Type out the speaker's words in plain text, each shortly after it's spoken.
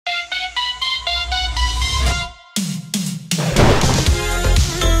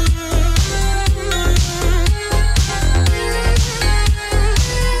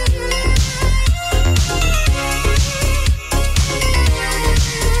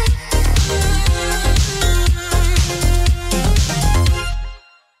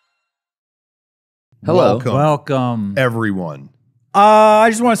Hello. Welcome. Everyone. I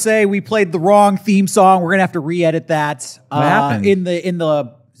just want to say we played the wrong theme song. We're gonna have to re-edit that. What happened? In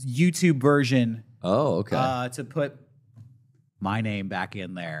the YouTube version? Oh, okay. To put my name back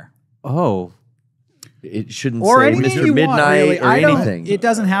in there. Oh. It shouldn't Or say anything Mr. you Midnight want, really. or I don't- anything. It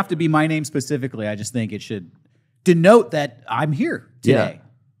doesn't have to be my name specifically. I just think it should denote that I'm here today. Yeah.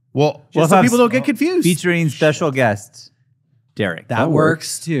 Well, Just so people don't get confused. Featuring special guests, Derek. that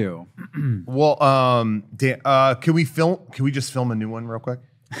works too. well, Dan, can we film? Can we just film a new one real quick?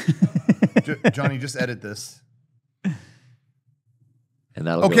 Johnny, just edit this. And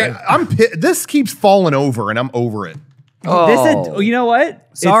that'll Okay, go. this keeps falling over, and I'm over it. Oh, you know what?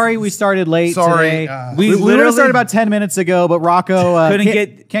 Sorry, we started late. Sorry. today. We we would have literally started about 10 minutes ago, but Rocco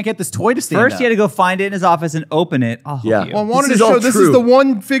Couldn't can't get this toy to stand First, up. he had to go find it in his office and open it. I'll help Yeah. you. Well, I wanted This to is all show. This true. is the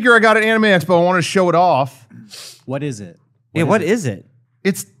one figure I got at Anime Expo. I wanted to show it off. What is it? What is it?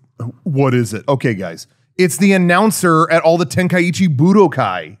 It's what is it? Okay, guys, it's the announcer at all the Tenkaichi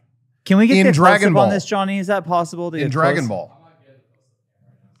Budokai Can we get In the Dragon close-up on Ball. this, Johnny? Is that possible? To in get Dragon close? Ball.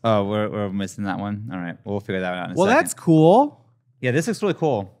 Oh, we're missing that one. All right, we'll figure that out in a Well, second. that's cool. Yeah, this looks really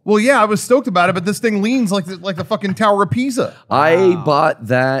cool. Well, yeah, I was stoked about it, but this thing leans like the fucking Tower of Pisa. I bought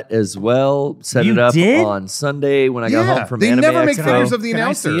that as well. Set You it up did? on Sunday when I got home from they Anime never make Expo. figures of the Can I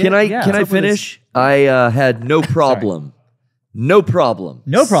announcer. see it? Can I Yeah. can I What's up with finish? I had no problem. No problem.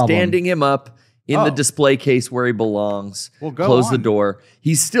 No problem. Standing him up in the Oh. display case where he belongs. Well, go close the on. door.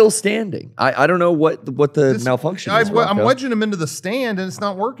 He's still standing. I don't know what the malfunction is. I'm Rocco. wedging him into the stand, and it's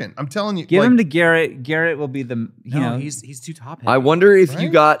not working. I'm telling you. Give like, him to Garrett. Garrett will be the No, he's too top heavy. I wonder if you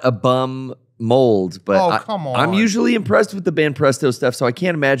Right? got a bum mold, but Oh, come on. I'm usually impressed with the Band Presto stuff, so I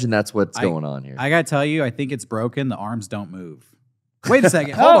can't imagine that's what's going on here. I gotta tell you, I think it's broken. The arms don't move. Wait a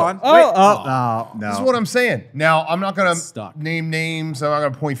second. Oh, Hold on. oh, Wait. oh, no. This is what I'm saying. Now, I'm not going It's stuck. to name names. I'm not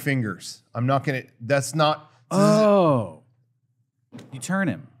going to point fingers. I'm not going to. That's not. Oh. You turn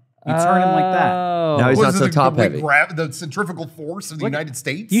him. You turn him like that. Oh. Now he's What not is so it, top the, heavy. The centrifugal force of the United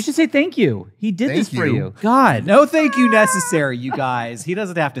States? You should say thank you. He did this Thank for you. you. God. No thank you necessary, you guys. He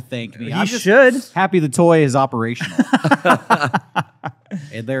doesn't have to thank me. I'm You just should. happy the toy is operational.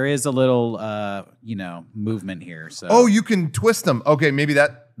 And there is a little, movement here. So Oh, you can twist them. Okay, maybe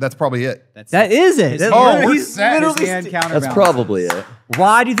that's probably it. That is it. That's Oh, literally- we're he's set. literally His hand st- That's counterbalance. probably it.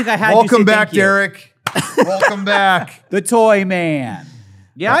 Why do you think I had you say Welcome back, thank you? Derek. Welcome back. The toy man.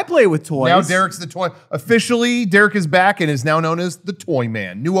 Yeah, I play with toys. Now Derek's the toy. Officially, Derek is back and is now known as the Toy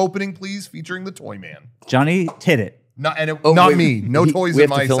Man. New opening, please, featuring the Toy Man. Johnny, hit it. Not Oh, not wait. me. No toys We in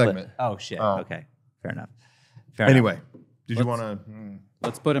have to my film it. segment. Oh, shit. Oh. Okay. Fair enough. Fair enough. Anyway, did you want to?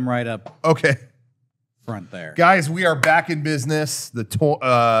 Let's put him right up Okay. front there. Guys, we are back in business.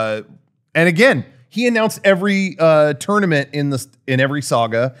 And again, he announced every tournament in every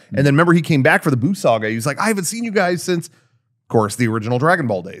saga, and then remember he came back for the Boo saga. He was like, "I haven't seen you guys since, of course, the original Dragon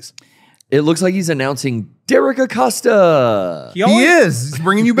Ball days." It looks like he's announcing Derek Acosta. He is. He's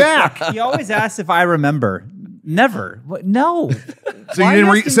bringing you back. He always asks if I remember. Never. What? No. So Why you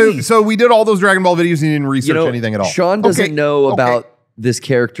are didn't. asking me? So we did all those Dragon Ball videos, and you didn't research anything at all. Sean doesn't Okay, know okay. about this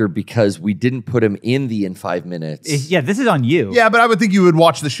character because we didn't put him in the in 5 minutes. Yeah, this is on you. Yeah, but I would think you would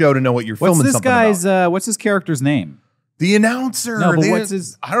watch the show to know what you're What's filming. this something guy's? about. What's his character's name? The announcer. No, but They what's didn't-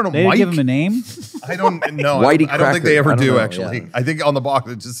 his? I don't know. They didn't Mike. give him a name. I don't know. Whitey I don't think they Cracker. ever I don't do. know, Actually, yeah. I think on the box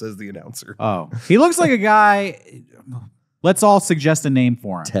it just says the announcer. Oh, he looks like a guy. Let's all suggest a name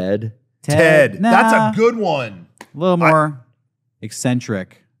for him. Ted. Ted. Nah, That's a good one. a little more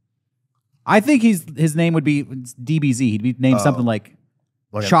eccentric. I think his name would be DBZ. He'd be named something like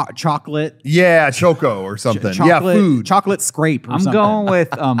chocolate. Yeah, Choco or something. Chocolate, Yeah, food. chocolate scrape. Or I'm something. going with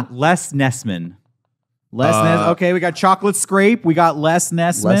Les Nessman. Okay, we got chocolate scrape. We got Les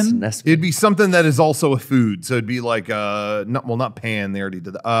Nessman. Les Nessman. It'd be something that is also a food. So it'd be like not pan. They already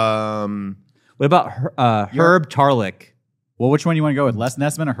did that. What about Herb Tarlick? Well, which one do you want to go with? Les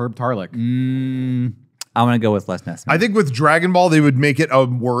Nessman or Herb Tarlick? I'm going to go with Les Nessman. I think with Dragon Ball they would make it a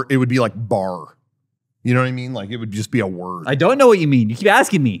word. It would be like bar. You know what I mean? Like it would just be a word. I don't know what you mean. You keep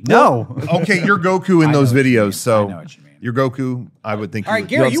asking me. No. Okay, you're Goku in I know those what you mean. videos. So I know what you mean. you're Goku. I would think. All right, would-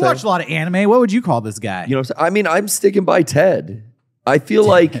 Gary, what you I'm watch a lot of anime. What would you call this guy? You know what I'm saying? I mean, I'm sticking by Ted. I feel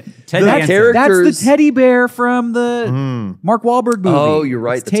like Ted the Danson. characters. That's the teddy bear from the Mark Wahlberg movie. Oh, you're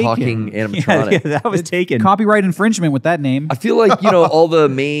right. It's The taken. talking Yeah, animatronic. that was taken. Copyright infringement with that name. I feel like, all the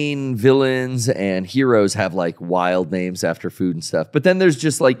main villains and heroes have like wild names after food and stuff. But then there's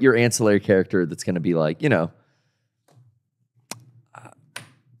just like your ancillary character that's going to be like,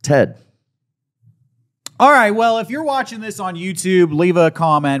 Ted. All right, well, if you're watching this on YouTube, leave a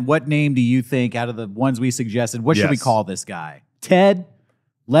comment. What name do you think out of the ones we suggested? What should we Yes. call this guy? Ted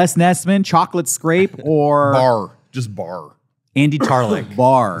Les Nessman, Chocolate Scrape, or Bar. Just bar. Andy Tarlick.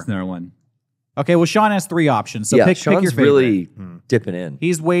 Bar. That's another one. Okay, well, Sean has 3 options, so yeah, pick Sean's your favorite. really dipping in.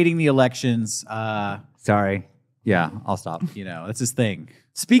 He's waiting the elections. Sorry. Yeah, I'll stop. You know, that's his thing.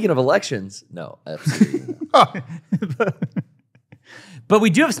 Speaking of elections, no, absolutely not. But we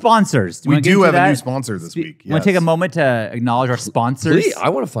do have sponsors. We do have a new that? sponsor this week. Want to take a moment to acknowledge our sponsors? Please, I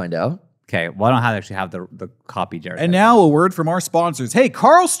want to find out. Okay, well, I don't actually have the copy, Jared. And now a word from our sponsors. Hey,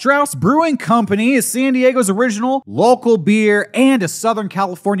 Carl Strauss Brewing Company is San Diego's original local beer and a Southern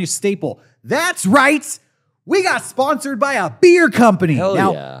California staple. That's right. We got sponsored by a beer company. Hell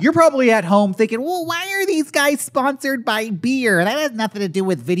now, yeah. you're probably at home thinking, well, why are these guys sponsored by beer? That has nothing to do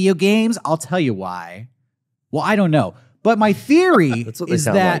with video games. I'll tell you why. Well, I don't know. But my theory That's what they is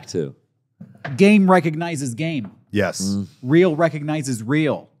sound that like, too. game recognizes game. Yes. Real recognizes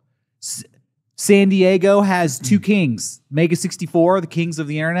real. San Diego has 2 kings, Mega64, the kings of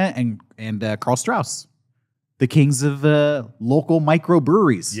the internet, and Carl Strauss, the kings of local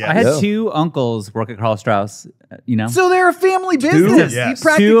microbreweries. Yeah. I had Yeah. 2 uncles work at Carl Strauss, you know? So they're a family business. Yes.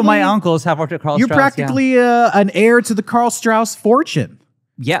 You 2 of my uncles have worked at Carl You're Strauss. practically an heir to the Carl Strauss fortune.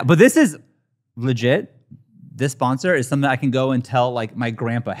 Yeah, but this is legit. This sponsor is something I can go and tell like my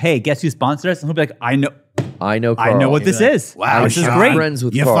grandpa, hey, guess who sponsored us? And he'll be like, I know Carl. what this is. Wow, this is Sean. great. Friends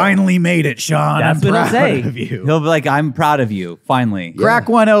with You Carl. finally made it, Sean. That's I'm what he'll proud say. of you. He'll be like, I'm proud of you, finally. Crack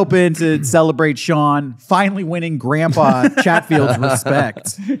one open to celebrate Sean finally winning Grandpa Chatfield's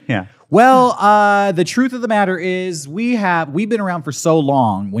respect. Yeah. Well, the truth of the matter is we've been around for so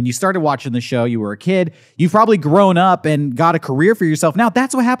long. When you started watching the show, you were a kid. You've probably grown up and got a career for yourself. Now,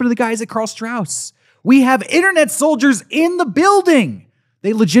 that's what happened to the guys at Carl Strauss. We have internet soldiers in the building.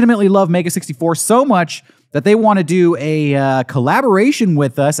 They legitimately love Mega64 so much that they want to do a collaboration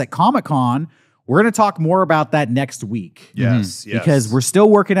with us at Comic-Con. We're going to talk more about that next week. Yes. Yes. Because we're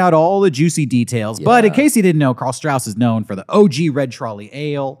still working out all the juicy details. But in Yeah. case you didn't know, Carl Strauss is known for the OG Red Trolley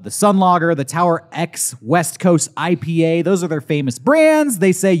Ale, the Sun Lager, the Tower X West Coast IPA. Those are their famous brands.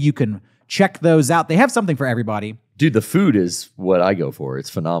 They say you can check those out. They have something for everybody. Dude, the food is what I go for. It's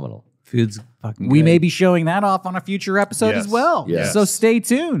phenomenal. Food's fucking We good. may be showing that off on a future episode Yes. as well. Yes. So stay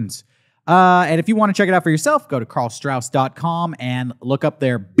tuned. And if you want to check it out for yourself, go to carlstrauss.com and look up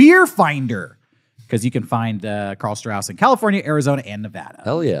their Beer Finder, because you can find Carl Strauss in California, Arizona, and Nevada.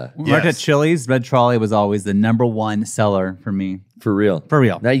 Hell yeah. When I worked Yes. at Chili's, Red Trolley was always the #1 seller for me. For real. For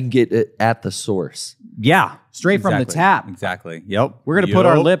real. Now you can get it at the source. Yeah. Straight from the Exactly. tap. Exactly. Yep. We're going to put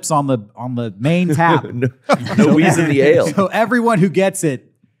our lips on the main tap. No wheezing the ale. So everyone who gets it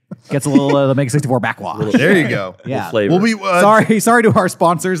gets a little of the Mega64 backwash. There you go. Yeah. Flavor. We'll be Sorry to our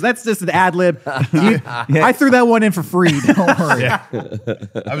sponsors. That's just an ad lib. I threw that one in for free. Don't worry. I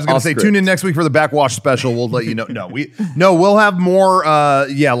was going to Off say, script. tune in next week for the backwash special. We'll let you know. No, we'll have more.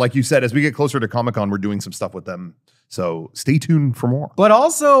 Like you said, as we get closer to Comic-Con, we're doing some stuff with them. So stay tuned for more. But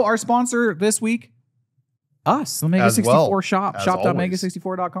also our sponsor this week, us, the As Mega64 well, shop, as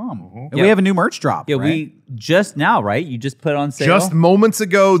shop.mega64.com. And Yeah. we have a new merch drop. Yeah, right? we just now, right? You just put it on sale. Just moments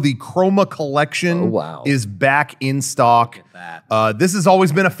ago, the Chroma collection Oh, wow. is back in stock. that. This has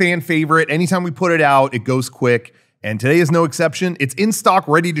always been a fan favorite. Anytime we put it out, it goes quick. And today is no exception. It's in stock,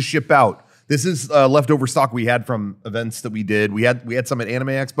 ready to ship out. This is leftover stock we had from events that we did. We had some at Anime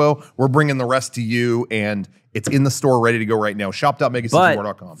Expo. We're bringing the rest to you, and it's in the store, ready to go right now.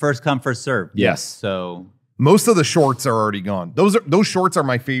 Shop.mega64.com. but first come, first serve. Yes. So Most of the shorts are already gone. Those shorts are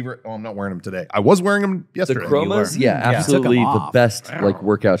my favorite. Oh, I'm not wearing them today. I was wearing them The yesterday. chromas, yeah, Yeah. absolutely Took 'em the off. best like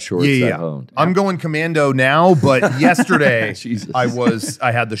workout shorts Yeah. I've owned. I'm going commando now, but yesterday Jesus.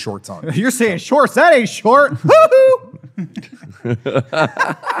 I had the shorts on. You're saying shorts. That ain't short. Woo-hoo!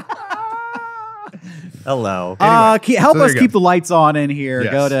 hello. Help so there us you go. keep the lights on in here.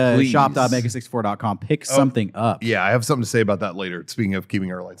 Yes, Go to please. shop.mega64.com. Pick something up. Yeah, I have something to say about that later. Speaking of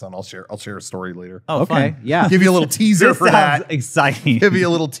keeping our lights on, I'll share a story later. Oh, Okay. fun. Yeah. Give you a little teaser This for sounds that. exciting. Give you a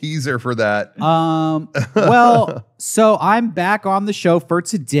little teaser for that. Well, so I'm back on the show for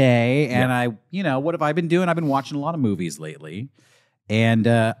today, and what have I been doing? I've been watching a lot of movies lately, and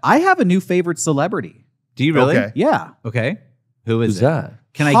I have a new favorite celebrity. Do you really? Okay. Yeah, Okay. Who is Who's it? that?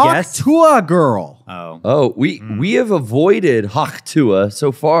 Can I Hawk guess? Tua girl. Oh. Oh, we have avoided Hawk Tua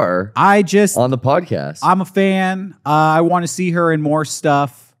so far I just, on the podcast. I'm a fan. I want to see her in more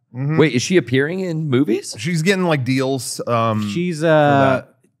stuff. Wait, is she appearing in movies? She's getting like deals. She's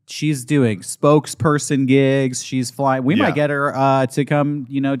doing spokesperson gigs. She's flying. We Yeah. might get her to come,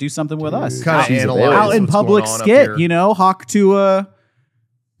 do something with us. Kind of She's analyze available. Out in what's public going on up skit, here. Hawk Tua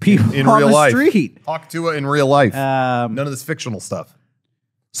people in on real the life. street. Hawk Tua in real life. Um, None of this fictional stuff.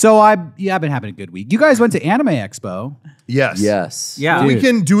 So I've been having a good week. You guys went to Anime Expo. Yes. Yes. Yeah.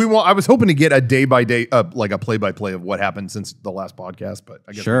 I was hoping to get a day by day, like a play by play of what happened since the last podcast, but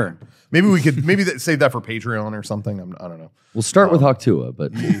I guess Sure. maybe we could save that for Patreon or something. I don't know. We'll start with Hawktua,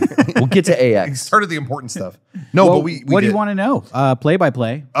 but we'll get to AX. Started the important stuff. No, Well, but we what do you did. want to know? Play by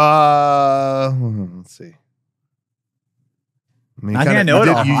play. Let's see. I think I know it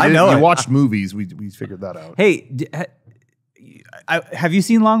all. I know You it. watched movies. We figured that out. Hey, have you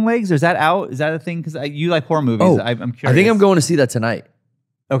seen Long Legs? Or is that out? Is that a thing? Because you like horror movies. Oh, I'm curious. I think I'm going to see that tonight.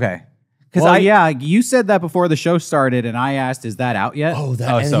 Okay. Because Well, yeah, you said that before the show started, and I asked, "Is that out yet?" Oh, that.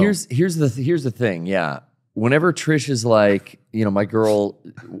 And so- here's the thing. Yeah, whenever Trish is like, my girl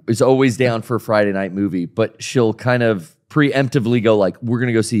is always down for a Friday night movie, but she'll kind of preemptively go like, "We're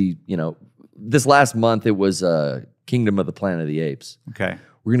gonna go see." This last month it was Kingdom of the Planet of the Apes. Okay.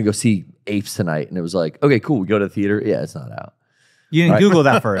 We're gonna go see Apes tonight, and it was like, okay, cool. We go to the theater. Yeah, it's not out. You didn't Google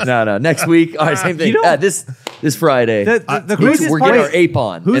that first. No, next week. All right, same thing. You don't- This Friday. The craziest we're part getting is our ape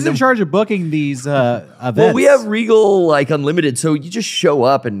on. Who's And then- in charge of booking these events? Well, we have Regal Unlimited, so you just show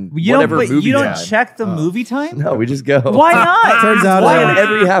up and whatever movie you don't time. check the movie time? No, we just go. Why not? Turns out, Why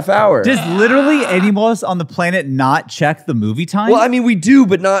every half hour? Does literally anyone else on the planet not check the movie time? Well, I mean, we do,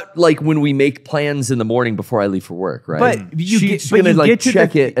 but not like when we make plans in the morning before I leave for work, right? But you She's get- but gonna you like get to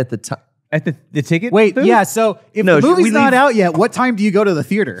check the- it at the time. At the ticket? Wait, booth? yeah. So if No, the movie's we not leave- out yet, what time do you go to the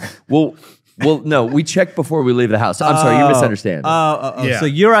theater? Well, no, we check before we leave the house. I'm sorry, you misunderstand. Yeah. So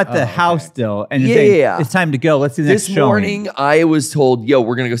you're at the house still, and you're Yeah, saying, yeah. it's time to go. Let's see the next This showing. morning, I was told, "Yo,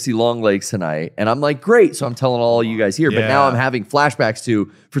 we're gonna go see Long Legs tonight," and I'm like, "Great!" So I'm telling all you guys here, but now Yeah. I'm having flashbacks to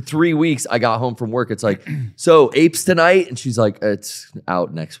for 3 weeks. I got home from work. It's like, so Apes tonight, and she's like, "It's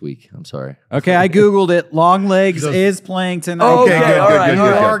out next week." I'm sorry. Okay, I googled it. Long Legs is playing tonight. Oh, okay, good, all good, right, good, you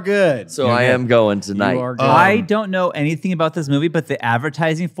good. are good. So I am going tonight. You are good. I don't know anything about this movie, but the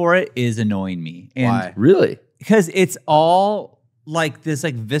advertising for it is annoying me. And Why? Really? because it's all like this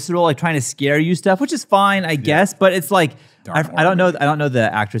like visceral, like trying to scare you stuff, which is fine, I guess, but it's like I don't know the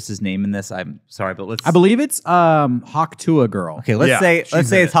actress's name in this. I'm sorry, but let's I believe it's Hawktua Girl. okay, let's Yeah, say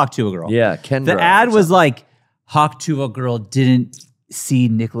she's in it's Hawk to a Girl. Yeah, Kendra. The ad was like Hawk to a Girl didn't see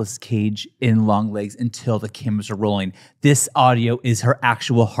Nicolas Cage in Long Legs until the cameras are rolling. This audio is her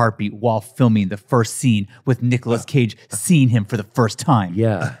actual heartbeat while filming the first scene with Nicolas Cage seeing him for the first time.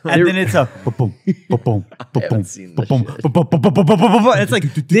 Yeah. And then it's a boom, boom, boom, seen this boom, shit. boom, boom, boom, boom, boom, boom, boom. It's like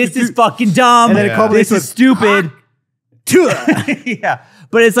this is fucking dumb. And then it culminates This is with stupid. Yeah,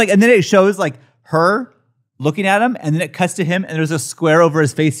 but it's like, and then it shows like her looking at him, and then it cuts to him, and there's a square over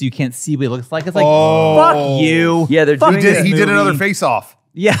his face so you can't see what he looks like. It's like, fuck you. Yeah, they're Fuck doing this He did movie. another face off.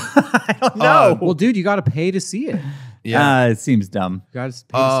 Yeah, I don't know. Well, dude, you got to pay to see it. It seems dumb. You got to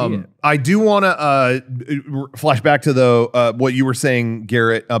pay to see it. I do want to flash back to what you were saying,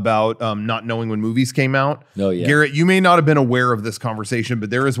 Garrett, about not knowing when movies came out. Oh, yeah. Garrett, you may not have been aware of this conversation, but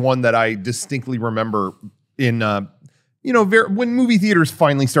there is one that I distinctly remember in, when movie theaters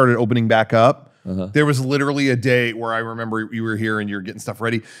finally started opening back up. There was literally a day where I remember you were here and you're getting stuff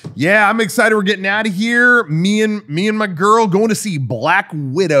ready. Yeah, I'm excited. We're getting out of here. Me and my girl going to see Black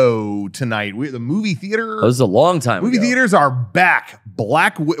Widow tonight. The movie theater. That was a long time Movie ago. theaters are back.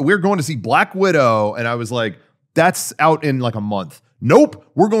 We're going to see Black Widow. And I was like, that's out in like a month. Nope.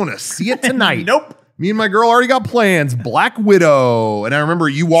 We're going to see it tonight. Nope. Me and my girl already got plans. Black Widow. And I remember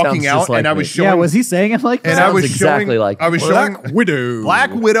you walking Sounds out just like and I me. was showing. Yeah, was he saying it like that? and I was Sounds exactly showing, like I was Black showing Widow.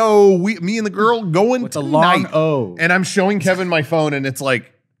 Black Widow. Me and the girl going With the tonight. long O. And I'm showing Kevin my phone, and it's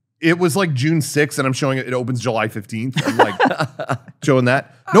like, it was like June 6th, and I'm showing it. It opens July 15th. I'm like showing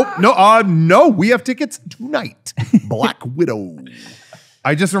that. Nope, no. We have tickets tonight. Black Widow.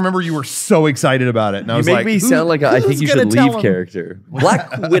 I just remember you were so excited about it, and I You was make like, me sound like I think who's you gonna should tell leave him? character.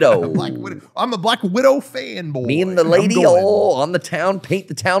 Black Widow. Black Widow. I'm a Black Widow fanboy. Me and the lady all on the town paint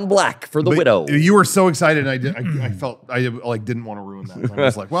the town black for the But widow. You were so excited, and I felt I like didn't want to ruin that. So I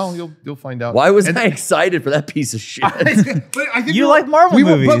was like, well, you'll find out. Why was And- I excited for that piece of shit? but I think You we like Marvel we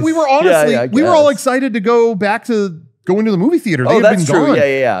were, movies. but we were honestly Yeah, I we were all guess. excited to go back to going to the movie theater. They Oh, had that's been true. gone.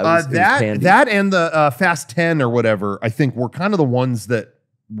 Yeah. It was pandy. That and the Fast 10 or whatever, I think were kind of the ones that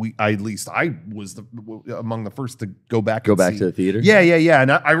I was among the first to go back. Go and back see. to the theater? Yeah.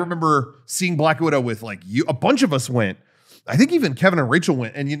 And I remember seeing Black Widow with like you. A bunch of us went. I think even Kevin and Rachel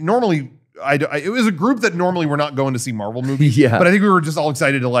went. And normally, it was a group that normally we're not going to see Marvel movies. Yeah. But I think we were just all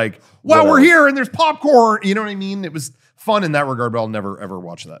excited to like, wow, What we're else? here and there's popcorn. You know what I mean? It was fun in that regard, but I'll never ever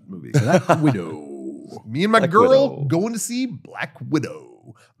watch that movie. Black Widow. Me and my Black girl Widow. going to see Black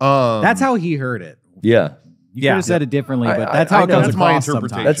Widow. That's how he heard it. Yeah. You could have said it differently, but that's I how it know. comes That's my across interpretation.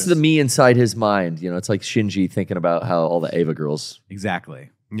 sometimes. That's the me inside his mind. It's like Shinji thinking about how all the Ava girls. Exactly.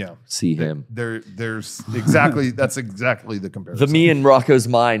 Yeah. see him. There's exactly that's exactly the comparison. The me in Rocco's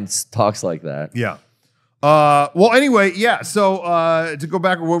mind talks like that. Yeah. Well, anyway, yeah. So to go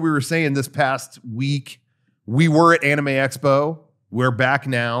back to what we were saying, this past week we were at Anime Expo. We're back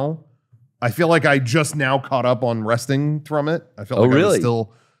now. I feel like I just now caught up on resting from it. I felt like I was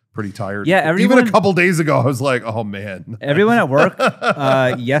still pretty tired. Yeah, even a couple days ago, I was like, "Oh man." Everyone at work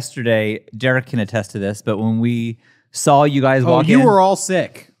yesterday, Derek can attest to this, but when we saw you guys walk in, you were all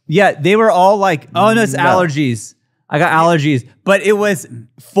sick. yeah, they were all like, "Oh no, it's allergies. I got allergies." But it was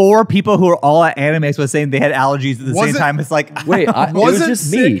 4 people who were all at Anime Expo saying they had allergies at the same time. It's like, wait, it was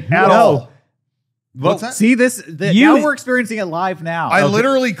just me at all. What's that? See this? You- Now we're experiencing it live now. I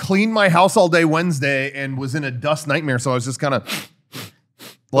literally cleaned my house all day Wednesday and was in a dust nightmare. So I was just kind of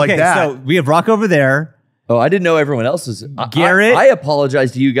like okay, that. so we have Rock over there. Oh, I didn't know everyone else was. Garrett? I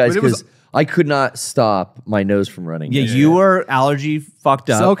apologize to you guys But it was- because I could not stop my nose from running. Yeah, you were allergy fucked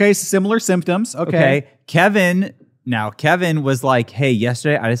up. So, okay, similar symptoms. Okay. Kevin. Now Kevin was like, "Hey,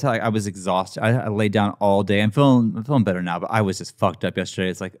 yesterday I just I was exhausted. I laid down all day. I'm feeling better now, but I was just fucked up yesterday."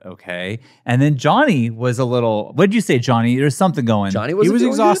 It's like, okay. And then Johnny was a little. What did you say, Johnny? There's something going. Johnny He wasn't was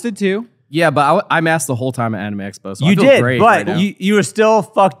feeling exhausted too. Yeah, but I masked the whole time at Anime Expo, so You I feel did, great but right now. you were still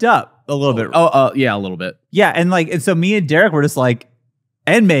fucked up a little bit. Oh, yeah, a little bit. Yeah, and so me and Derek were just like,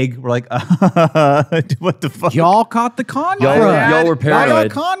 and Meg were like, what the fuck? Y'all caught the con Y'all crud. were paranoid. Y'all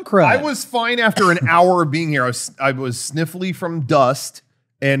got con crud. I was fine after an hour of being here. I was sniffly from dust,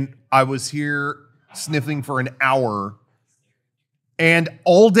 and I was here sniffling for an hour. And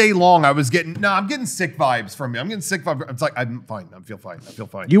all day long, I was I'm getting sick vibes from me. I'm getting sick vibes. It's like, I'm fine. I feel fine.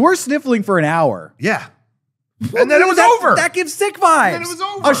 You were sniffling for an hour. Yeah. And then it was over. That gives sick vibes. then it was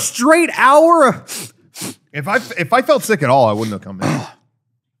over. A straight hour of... If I felt sick at all, I wouldn't have come in.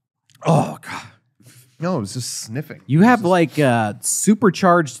 Oh, God. No, it was just sniffing. You have like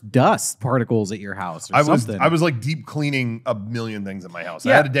supercharged dust particles at your house or something. I was like deep cleaning a million things at my house. I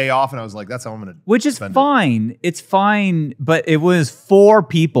Yeah. had a day off and I was like, that's how I'm going to Which is fine. It's fine, but it was 4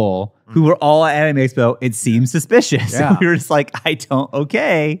 people who were all at Anime Expo. It seemed suspicious. Yeah. We were just like,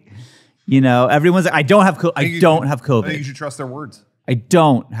 okay. You know, everyone's like, I don't have I think you should trust their words. I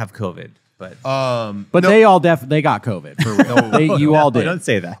don't have COVID. But but they all they got COVID. For real. You all did. Don't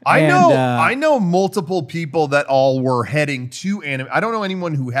say that. I know multiple people that all were heading to anime. I don't know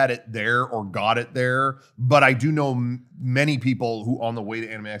anyone who had it there or got it there, but I do know many people who on the way to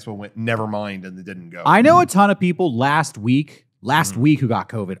Anime Expo went, never mind, and they didn't go. I know a ton of people last week who got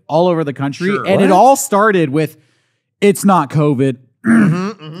COVID all over the country. Sure. And it all started with, it's not COVID.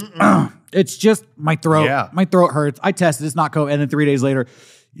 It's just my throat. Yeah. My throat hurts. I tested. It's not COVID. And then 3 days later,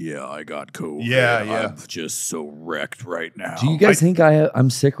 yeah, I got COVID. Yeah. I'm just so wrecked right now. Do you guys think I'm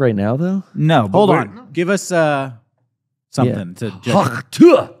sick right now, though? No. but Hold we're- on. Give us something to judge.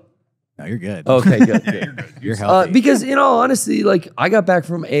 Hawk-tuh. No, you're good. Okay, good. You're healthy. Because, in all honesty, like, I got back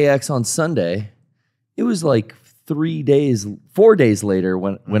from AX on Sunday. It was like 4 days later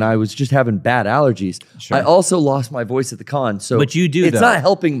when I was just having bad allergies. Sure. I also lost my voice at the con. So But you do, it's though. not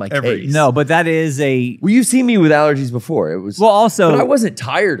helping my case. No, but that is a... Well, you've seen me with allergies before. It was Well, also... but I wasn't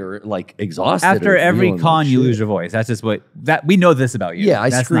tired or like exhausted. After or every feeling con, like you shit. lose your voice. That's just we know this about you. Yeah, I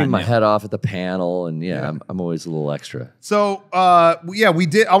That's screamed not my new. head off at the panel, and I'm always a little extra. So, we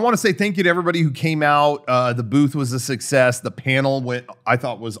did. I want to say thank you to everybody who came out. The booth was a success. The panel I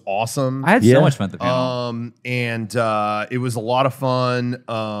thought was awesome. I had Yeah. so much fun at the panel. And it was a lot of fun.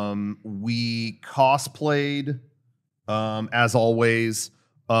 We cosplayed, as always.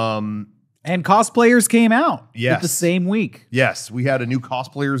 And Cosplayerz came out Yes. the same week. Yes, we had a new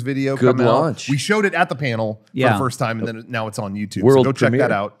Cosplayerz video Good come launch. out. We showed it at the panel for Yeah. the first time, and then now it's on YouTube. World so go check premiere.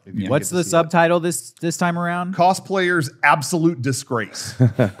 that out. if you What's get to the see it. subtitle this time around? Cosplayerz Absolute Disgrace.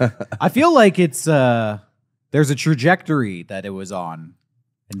 I feel like it's there's a trajectory that it was on.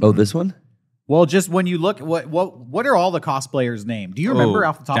 Oh, this one? Well, just when you look, what are all the cosplayers' named? Do you remember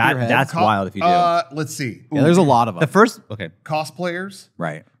off the top of your head? That's wild if you do. Let's see. yeah, there's a lot of them. The first... Okay. Cosplayers.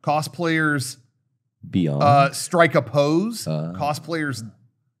 Right. Cosplayers Beyond. Strike a Pose. Cosplayers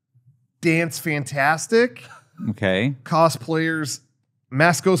Dance Fantastic. Okay. Cosplayers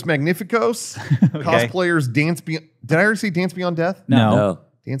Mascos Magnificos. Cosplayers Dance Beyond... Did I already say Dance Beyond Death? No.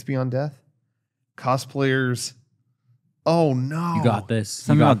 Dance Beyond Death. Cosplayers... Oh, no. You got this.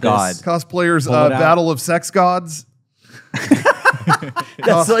 Something You got about this. Cosplayers Pull it out. Battle of Sex Gods.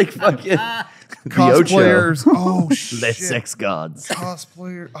 That's like fucking Cosplayers. Oh, shit. Let sex gods.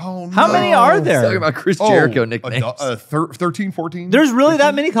 Cosplayer. Oh, no. How many are Talking there? about Chris Jericho nicknames. 13, 14? There's really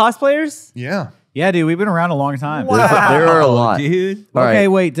that many cosplayers? Yeah. Yeah, dude, we've been around a long time. There are a lot. dude. All Okay, right.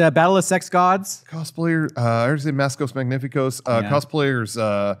 wait. Battle of Sex Gods. Cosplayer, I was in Mascos Magnificos.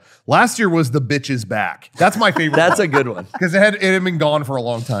 Cosplayers. Last year was the bitches back. That's my favorite. That's a good one. because it had been gone for a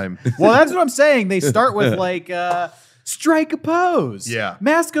long time. Well, that's what I'm saying. They start with like strike a pose. Yeah.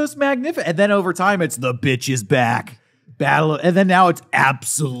 Mascos Magnificent. And then over time, it's the bitch is back. Battle. And then now it's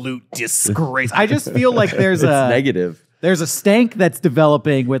absolute disgrace. I just feel like there's It's negative. there's a stank that's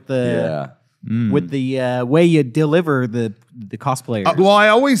developing with the with the way you deliver the cosplayers. Well, I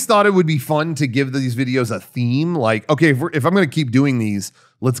always thought it would be fun to give these videos a theme. Like, okay, if I'm going to keep doing these,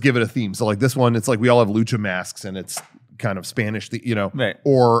 let's give it a theme. So like this one, it's like we all have lucha masks and it's kind of Spanish, Right.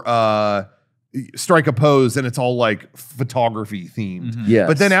 Or strike a pose and it's all like photography themed. Yes.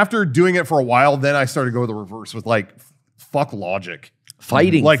 But then after doing it for a while, then I started to go the reverse with like, fuck logic.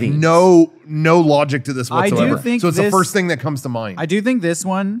 Fighting Like themes. no logic to this I do whatsoever. think So it's the this- first thing that comes to mind. I do think this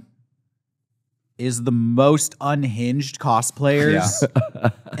one is the most unhinged cosplayers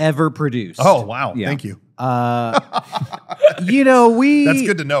ever produced. Oh, wow. Yeah. Thank you. You know, That's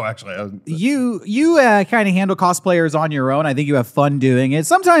good to know, actually. You kind of handle cosplayers on your own. I think you have fun doing it.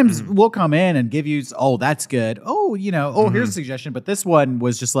 Sometimes we'll come in and give you, oh, that's good. Oh, here's a suggestion. But this one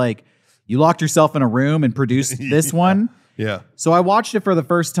was just like, you locked yourself in a room and produced this one. Yeah. So I watched it for the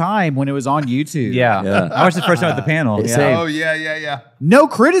first time when it was on YouTube. Yeah. Yeah. I watched the first time at the panel. It's Yeah. same. Oh, yeah. No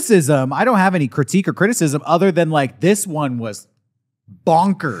criticism. I don't have any critique or criticism other than like this one was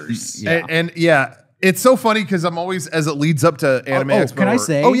bonkers. Yeah. And yeah, it's so funny because I'm always, as it leads up to Anime Expo. can I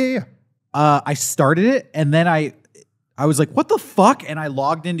say- Oh, yeah. I started it and then I was like, what the fuck? And I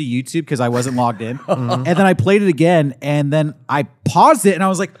logged into YouTube because I wasn't logged in. And then I played it again and then I paused it and I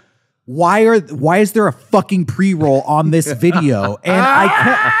was like, why is there a fucking pre-roll on this video? And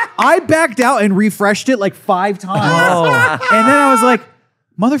I backed out and refreshed it like 5 times. And then I was like,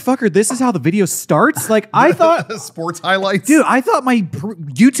 motherfucker, this is how the video starts? Like I thought, Sports highlights. dude, I thought my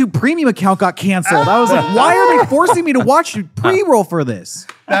YouTube premium account got canceled. I was like, why are they forcing me to watch pre-roll for this?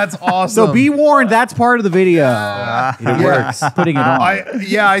 That's awesome. So be warned, that's part of the video. It works. Putting it on.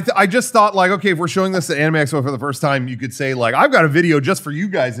 I just thought like, okay, if we're showing this at Anime Expo for the first time, you could say like, I've got a video just for you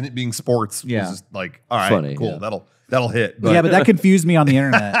guys and it being sports. Yeah. Was just like, all right, Funny, cool. yeah. That'll hit. Yeah, but that confused me on the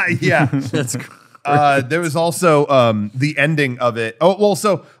internet. yeah. That's there was also the ending of it. Oh, well,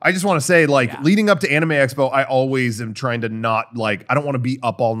 so I just want to say, like, leading up to Anime Expo, I always am trying to not, like, I don't want to be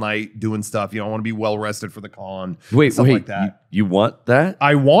up all night doing stuff. I want to be well rested for the con. Wait, stuff like that. You want that?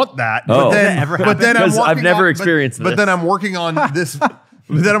 I want that. Oh. But then, Does that ever but then I'm Because I've working never on- experienced but this. then I'm working on this.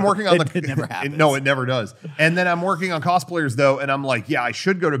 But then I'm working on the. It never happens. No, it never does. And then I'm working on Cosplayerz though, and I'm like, yeah, I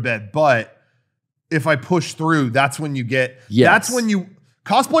should go to bed, but if I push through, that's when you get. Yes. That's when you.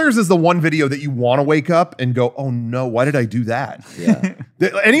 Cosplayerz is the one video that you want to wake up and go, oh no, why did I do that? Yeah.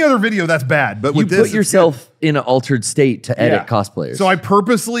 Any other video, that's bad. But You with this, put it's yourself in an altered state to edit cosplayers. so I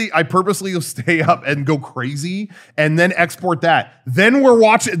purposely will stay up and go crazy and then export that. Then we're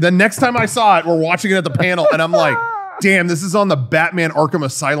watching, the next time I saw it, we're watching it at the panel and I'm like, damn, this is on the Batman Arkham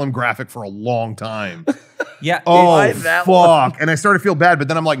Asylum graphic for a long time. Yeah. Oh, that fuck. And I started to feel bad, but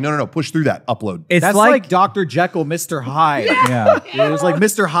then I'm like, no, push through that, upload. It's That's like Dr. Jekyll, Mr. Hyde. yeah. It was like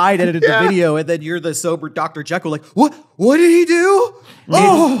Mr. Hyde edited the video, and then you're the sober Dr. Jekyll. Like, what? What did he do?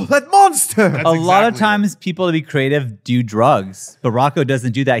 Oh, that monster! That's A lot of exactly it. times people to be creative do drugs, but Rocco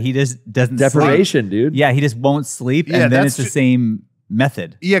doesn't do that. He just doesn't Deprivation, sleep. dude. Yeah, he just won't sleep, Yeah, and then that's it's the same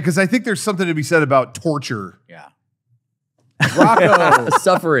method. Yeah, because I think there's something to be said about torture. Yeah. Rocco,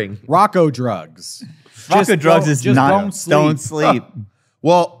 Suffering. Rocco drugs. Rocco drugs is just not don't sleep. Don't sleep.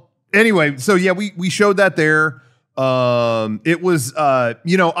 Well, anyway, so yeah, we showed that there. It was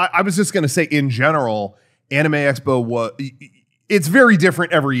I was just gonna say in general, Anime Expo it's very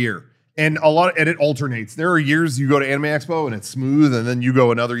different every year. And it alternates. There are years you go to Anime Expo and it's smooth, and then you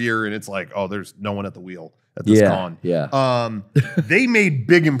go another year and it's like, oh, there's no one at the wheel at this con. Yeah. They made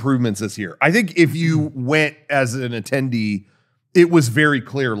big improvements this year. I think if you went as an attendee, it was very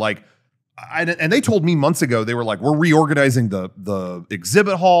clear. Like, and they told me months ago, they were like, we're reorganizing the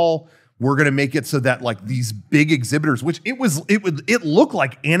exhibit hall. We're gonna make it so that like these big exhibitors, which it looked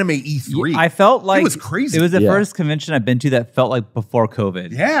like Anime E3. I felt like it was crazy. It was the Yeah. first convention I've been to that felt like before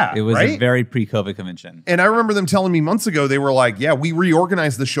COVID. Yeah, it was a right? very pre-COVID convention. And I remember them telling me months ago, they were like, yeah, we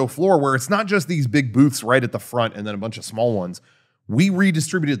reorganized the show floor where it's not just these big booths right at the front and then a bunch of small ones. We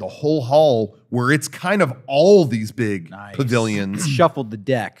redistributed the whole hall where it's kind of all these big pavilions. Shuffled the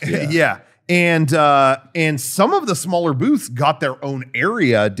deck. Yeah. And some of the smaller booths got their own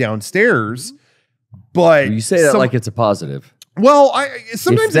area downstairs, but You say that like it's a positive. well,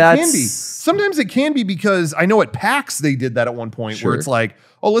 sometimes it can be. sometimes it can be because I know at PAX they did that at one point where it's like,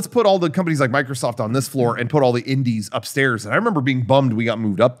 oh, let's put all the companies like Microsoft on this floor and put all the indies upstairs. And I remember being bummed we got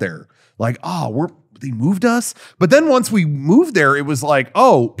moved up there. Like, they moved us. But then once we moved there, it was like,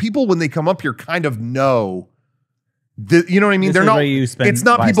 oh, people when they come up here kind of know. You know what I mean? They're not. It's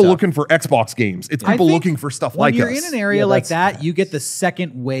not people looking for Xbox games. It's people looking for stuff like us. When you're in an area like that, you get the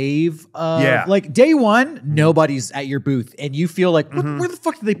second wave of like day one, nobody's at your booth, and you feel like, where the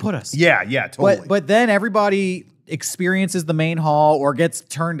fuck did they put us? Yeah, totally. But then everybody experiences the main hall or gets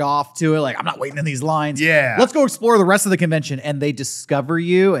turned off to it. Like, I'm not waiting in these lines. Yeah, let's go explore the rest of the convention, and they discover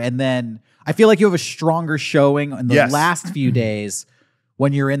you, and then I feel like you have a stronger showing in the last few days.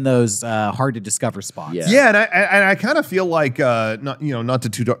 When you're in those hard to discover spots, and I kind of feel like not to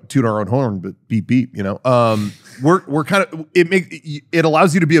toot our own horn, but beep beep. We're kind of it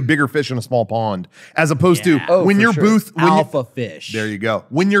allows you to be a bigger fish in a small pond, as opposed to when your booth alpha fish. There you go.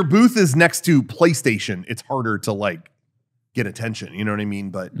 When your booth is next to PlayStation, it's harder to like get attention. You know what I mean?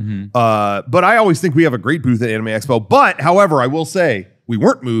 But but I always think we have a great booth at Anime Expo. But however, I will say. We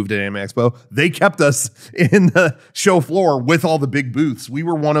weren't moved at Anime Expo. They kept us in the show floor with all the big booths. We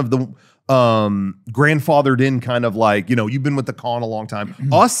were one of the grandfathered in kind of like, you've been with the con a long time.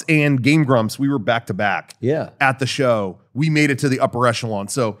 Us and Game Grumps, we were back to back at the show. We made it to the upper echelon.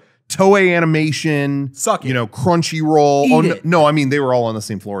 So Toei Animation, Crunchyroll. No, I mean, they were all on the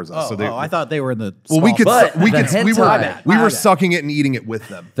same floor as us. I thought they were in the well, we were sucking it and eating it with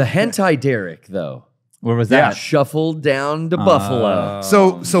them. The Hentai Derek, though. Where was that? Shuffled down to Buffalo.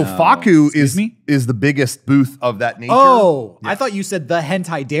 So Faku is the biggest booth of that nature. Oh, I thought you said the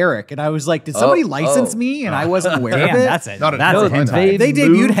Hentai Derek, and I was like, did somebody license me and I wasn't aware of it? That's a hentai. They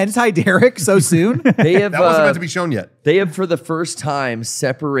debuted Hentai Derek so soon. That wasn't meant to be shown yet. They have for the first time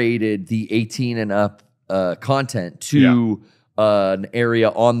separated the 18 and up content to an area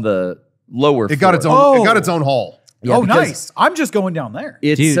on the lower floor. It got its own hall. Yeah, nice. I'm just going down there.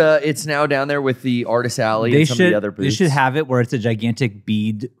 It's now down there with the Artist Alley and some of the other booths. They should have it where it's a gigantic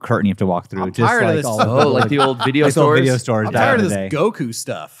bead curtain you have to walk through. I'm tired of this. Like the old video stores? Video stores. I'm tired of this Goku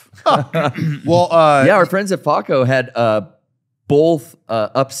stuff. Our friends at Faco had both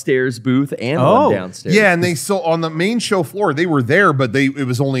upstairs booth and one downstairs. Yeah, and they on the main show floor, they were there, but it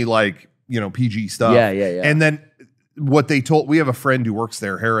was only like, PG stuff. Yeah. And then what they told, we have a friend who works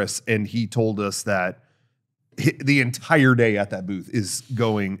there, Harris, and he told us that the entire day at that booth is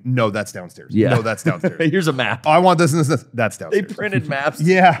going, no, that's downstairs. Yeah. No, that's downstairs. Here's a map. I want this and this. That's downstairs. They printed maps to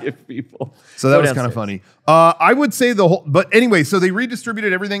give people. So that was kind of funny. I would say but anyway, so they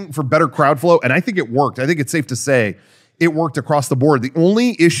redistributed everything for better crowd flow, and I think it worked. I think it's safe to say it worked across the board. The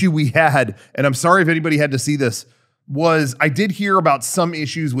only issue we had, and I'm sorry if anybody had to see this, was I did hear about some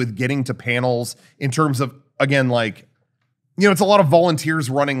issues with getting to panels in terms of, again, like, it's a lot of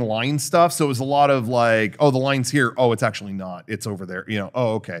volunteers running line stuff. So it was a lot of like, oh, the line's here. Oh, it's actually not. It's over there.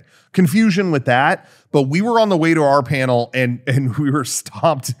 Oh, okay. Confusion with that. But we were on the way to our panel and we were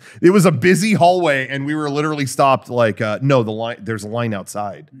stopped. It was a busy hallway and we were literally stopped like, no, there's a line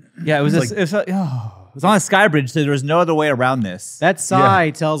outside. Yeah, it was on a sky bridge, so there was no other way around this. That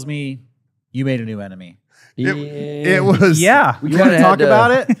sigh tells me you made a new enemy. It was. Yeah. We want to talk about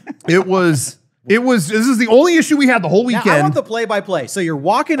it? This is the only issue we had the whole weekend. Now, I want the play-by-play. So you're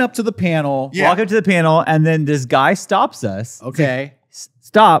walking up to the panel. Walk up to the panel, and then this guy stops us. Okay.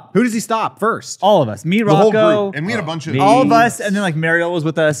 Stop. Who does he stop first? All of us. Me, the whole Rocco. group. And we had a bunch of... All of us, and then like Mariel was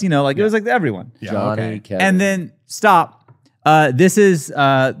with us. It was like everyone. Yeah. Johnny, Kevin. And then stop. This is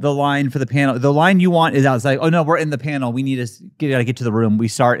the line for the panel. The line you want is outside. Oh no, we're in the panel. We need to get to the room. We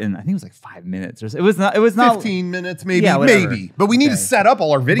start in, I think it was like 5 minutes. It was not 15 minutes, maybe. But we need to set up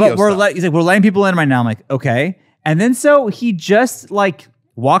all our video stuff. He's like, we're letting people in right now. I'm like, okay. And then so he just like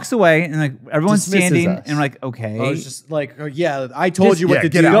walks away and like everyone's standing and like, okay. I was just like, I told you what to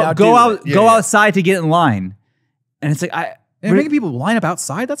do. Go outside to get in line. And it's like, and making people line up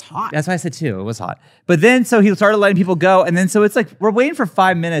outside, that's hot. That's why I said too. It was hot. But then so he started letting people go, and then so it's like we're waiting for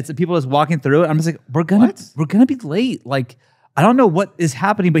 5 minutes, and people just walking through. And I'm just like, we're gonna be late. Like I don't know what is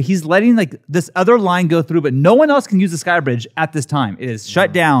happening, but he's letting like this other line go through, but no one else can use the sky bridge at this time. It is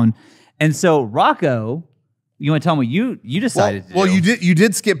shut down. And so Rocco, you want to tell me you decided to do. You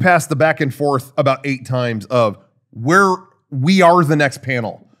did skip past the back and forth about 8 times of where we are the next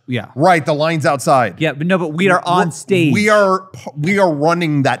panel. Yeah. Right, the line's outside. Yeah, but we are on stage. We are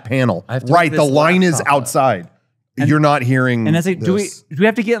running that panel. Right, the line is outside. And you're not hearing. And it's like, do we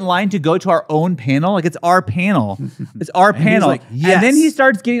have to get in line to go to our own panel? Like it's our panel. It's our panel. Like, yes. And then he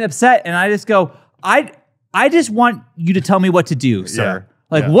starts getting upset, and I just go, I just want you to tell me what to do, sir.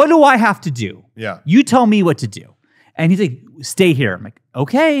 What do I have to do? Yeah. You tell me what to do. And he's like, stay here. I'm like,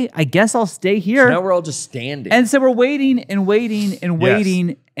 okay, I guess I'll stay here. So now we're all just standing. And so we're waiting and waiting and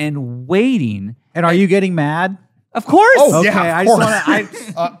waiting and waiting. And are you getting mad? Of course. Oh, Okay, yeah, I of just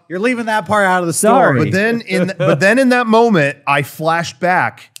course. want to. You're leaving that part out of the Sorry. story. But then in that moment, I flashed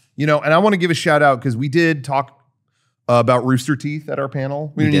back, and I want to give a shout out because we did talk about Rooster Teeth at our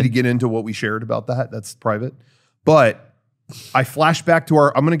panel. We don't need to get into what we shared about that. That's private. But I flashed back to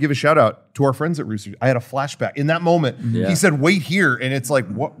I'm going to give a shout out to our friends at Rooster Teeth. I had a flashback in that moment. Yeah. He said, wait here. And it's like,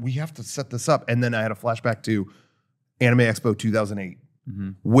 what? We have to set this up. And then I had a flashback to Anime Expo 2008,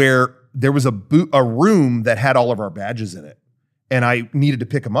 where there was a room that had all of our badges in it. And I needed to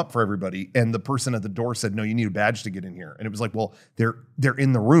pick them up for everybody. And the person at the door said, no, you need a badge to get in here. And it was like, well, they're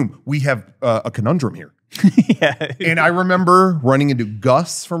in the room. We have a conundrum here. Yeah. And I remember running into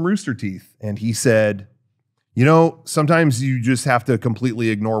Gus from Rooster Teeth. And he said, sometimes you just have to completely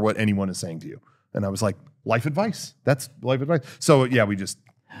ignore what anyone is saying to you. And I was like, life advice. That's life advice. So yeah,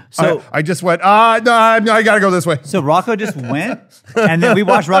 I just went, no, I got to go this way. So Rocco just went, and then we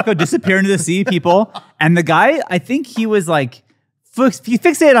watched Rocco disappear into the sea, people. And the guy, I think he was like, he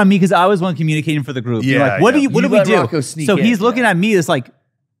fixated on me because I was one communicating for the group. Yeah, like, what do we let do? Rocco sneak So in, he's looking at me, it's like,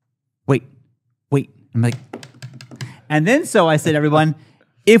 wait. I'm like, and then so I said, everyone,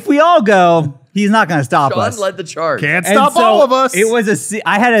 if we all go, he's not going to stop Sean us. led the charge. Can't And stop so all of us. It was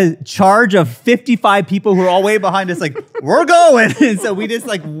I had a charge of 55 people who were all way behind us, like, we're going. And so we just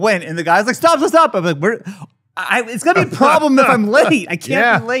like went, and the guy's like, stop. I'm like, it's gonna be a problem if I'm late. I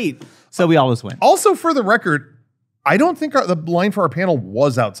can't be late. So we always went. Also, for the record, I don't think the line for our panel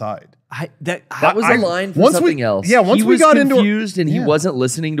was outside. That was a line for something else. Yeah, once he we was got into confused and he wasn't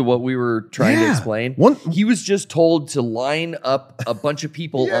listening to what we were trying to explain. He was just told to line up a bunch of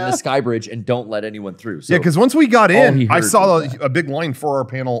people on the sky bridge and don't let anyone through. So because once we got all in, he I heard saw was a big line for our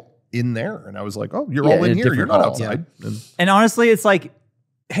panel in there, and I was like, "Oh, you're all in in a here. You're different not hall. outside." And honestly, it's like,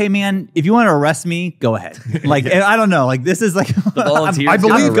 hey man, if you want to arrest me, go ahead. Like, and I don't know. Like, this is like the volunteers. I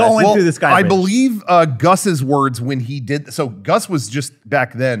believe going through the sky I bridge. believe Gus's words when he did. So Gus was just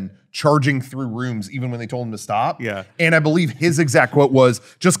back then charging through rooms, even when they told him to stop. Yeah. And I believe his exact quote was,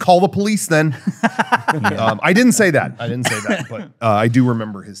 "Just call the police, then." I didn't say that. But I do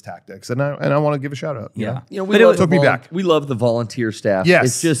remember his tactics, and I want to give a shout out. Yeah. You know, But it took me back. We love the volunteer staff. Yes.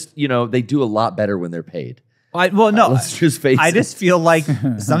 It's just, they do a lot better when they're paid. Well, no. Let's just face I it. just feel like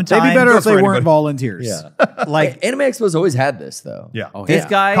sometimes They'd be better if they for weren't anybody. volunteers. Yeah. like Anime Expo's always had this, though. Yeah. this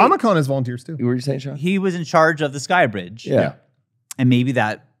guy, Comic-Con has volunteers too. What were you saying, Sean? he was in charge of the sky bridge. Yeah. And maybe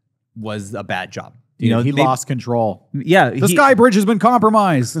that was a bad job. He maybe- lost control. Yeah. The sky bridge has been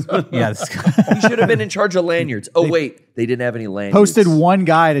compromised. Yeah. The sky, He should have been in charge of lanyards. Oh, wait. They didn't have any lanyards. Posted one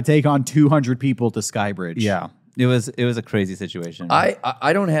guy to take on 200 people to Skybridge. yeah. It was a crazy situation.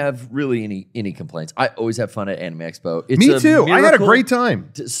 I don't have really any complaints. I always have fun at Anime Expo. It's Me a too. I had a miracle- great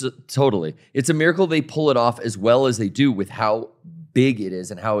time. Totally. It's a miracle they pull it off as well as they do with how big it is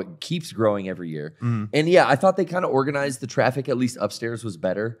and how it keeps growing every year. And yeah, I thought they kind of organized the traffic, at least upstairs was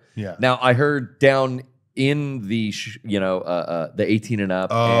better. Yeah. Now I heard down in the the 18 and up.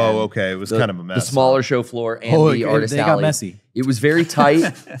 Oh, and okay. It was kind of a mess. The smaller show floor and the artist they alley. got messy. It was very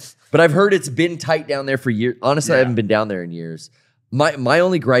tight, but I've heard it's been tight down there for years. Honestly, I haven't been down there in years. My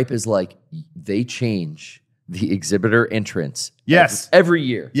only gripe is like they change the exhibitor entrance. Yes. Every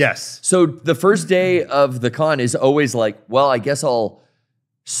year. Yes. So the first day of the con is always like, well, I guess I'll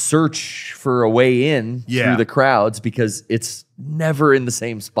search for a way in through the crowds because it's never in the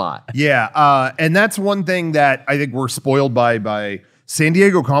same spot. Yeah. And that's one thing that I think we're spoiled by San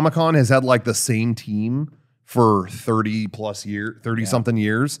Diego Comic-Con has had like the same team for 30 something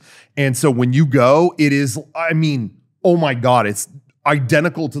years. And so when you go, it is, I mean, oh my God, it's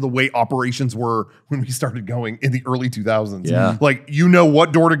identical to the way operations were when we started going in the early 2000s. Yeah. Like,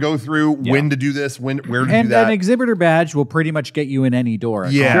 what door to go through, when to do this, where to do And that. an exhibitor badge will pretty much get you in any door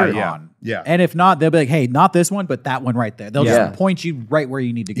at Yeah, Comic-Con. yeah. And if not, they'll be like, hey, not this one, but that one right there. They'll Yeah. just point you right where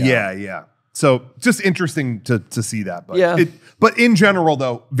you need to go. Yeah. So just interesting to see that. But Yeah. but in general,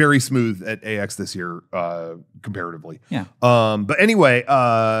 though, very smooth at AX this year, comparatively. Yeah. But anyway,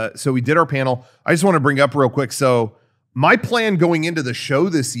 so we did our panel. I just want to bring up real quick. So my plan going into the show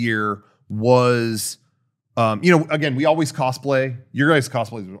this year was, again, we always cosplay. Your guys'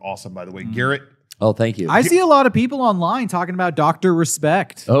 cosplays were awesome, by the way. Garrett. Oh, thank you. I see a lot of people online talking about Dr.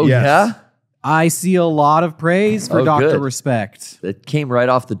 Respect. oh, Yes. yeah? I see a lot of praise for Oh, Dr. good. Respect. That came right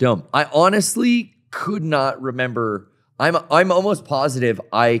off the dome. I honestly could not remember. I'm almost positive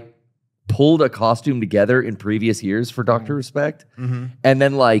I pulled a costume together in previous years for Dr. Respect, and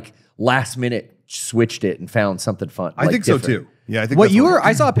then like last minute switched it and found something fun. I like, think so different. too. Yeah, I think What that's you were,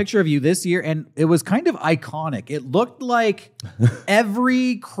 I saw a picture of you this year, and it was kind of iconic. It looked like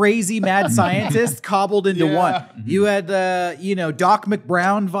every crazy mad scientist cobbled into one. You had the, Doc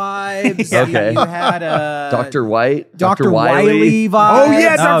McBrown vibes. Okay. You had Dr. White, Dr. Wiley vibes. Oh,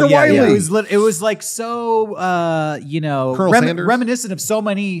 yeah, Dr. Wiley. It was like so, Sanders? reminiscent of so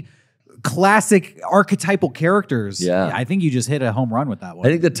many classic archetypal characters. Yeah. I think you just hit a home run with that one. I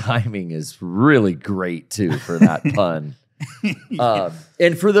think the timing is really great too for that pun.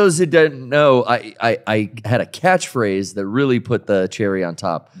 And for those who didn't know, I had a catchphrase that really put the cherry on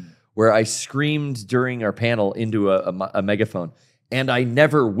top, where I screamed during our panel into a megaphone, and I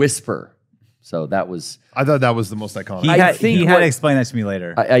never whisper. So that was. I thought that was the most iconic. He had to explain that to me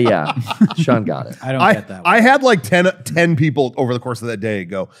later. Yeah, Sean got it. I don't get that one. I had like 10 people over the course of that day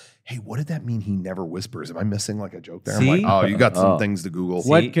go, hey, what did that mean he never whispers? Am I missing like a joke there? I'm See? like, oh, you got some things to Google.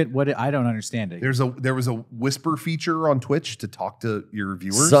 I don't understand it. There was a whisper feature on Twitch to talk to your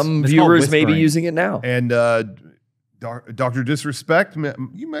viewers. Some It's called viewers may be whispering. using it now. And Dr. Disrespect,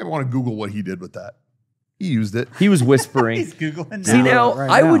 you might want to Google what he did with that. He used it. He was whispering. Googling See now,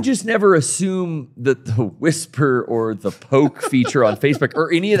 Right I now. would just never assume that the whisper or the poke feature on Facebook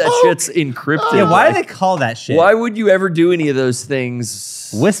or any of that shit's encrypted. Yeah, why do they call that shit? Why would you ever do any of those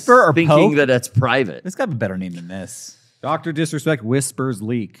things? Whisper or thinking poke? that that's private? It's got a better name than this. Dr. Disrespect whispers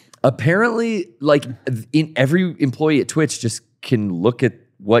leak. Apparently, like in every employee at Twitch just can look at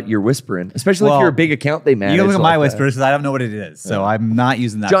what you're whispering, especially if Well, you're a big account they manage. You can look at my like that. whispers because I don't know what it is, so I'm not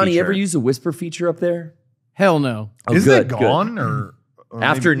using that. Johnny, feature. ever use a whisper feature up there? Hell no. Oh, Is good, it good. gone? Or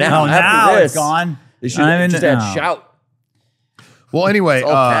After maybe- now, No, after now this, it's gone. They should I'm in- just add no. shout. Well, anyway,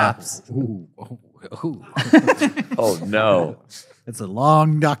 All caps. Oh no. It's a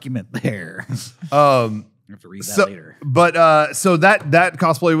long document there. I have to read that later. But so that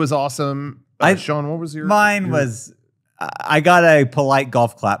cosplay was awesome. I- Sean, what was your Mine was I got a polite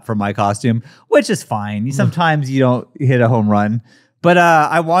golf clap for my costume, which is fine. Sometimes you don't hit a home run, but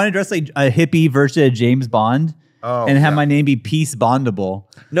I wanted to dress like a hippie version of James Bond and have my name be Peace Bondable.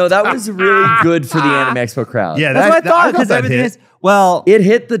 No, that was really good for the Anime Expo crowd. Yeah, That's what I thought because that everything hit. is well. It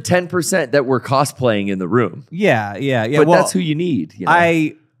hit the 10% that were cosplaying in the room. Yeah. But well, that's who you need. You know?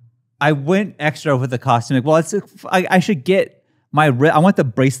 I went extra with the costume. Like, well, I should get I want the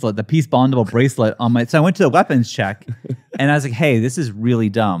bracelet, the Peace Bondable bracelet on my. So I went to the weapons check, and I was like, "Hey, this is really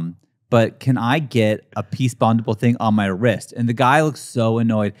dumb, but can I get a Peace Bondable thing on my wrist?" And the guy looks so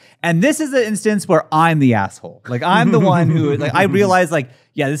annoyed. And this is the instance where I'm the asshole. Like I'm the one who like I realized like,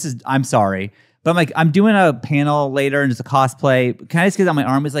 yeah, I'm sorry. But I'm like, I'm doing a panel later and it's a cosplay. Can I just get it on my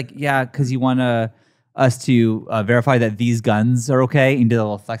arm? He's like, yeah, because you want us to verify that these guns are okay. And did a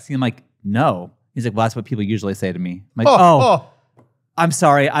little flexing. I'm like, no. He's like, well, that's what people usually say to me. I'm like, I'm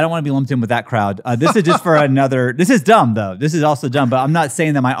sorry. I don't want to be lumped in with that crowd. This is just for another. This is dumb, though. This is also dumb, but I'm not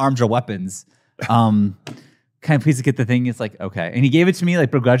saying that my arms are weapons. Can I please get the thing? It's like, okay. And he gave it to me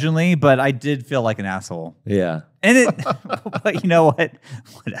like begrudgingly, but I did feel like an asshole. Yeah. And but you know what?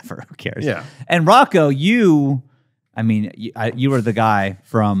 Whatever. Who cares? Yeah. And Rocco, you were the guy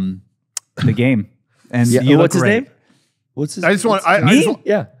from the game. And Yeah. you What's look his great. name? What's his I just want. I Me? just,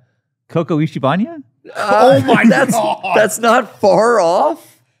 Yeah. Coco Ishibanya? oh my That's god! that's not far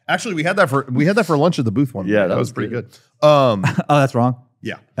off. Actually, we had that for lunch at the booth one. Yeah, day. that that was was pretty good. good. Oh, that's wrong.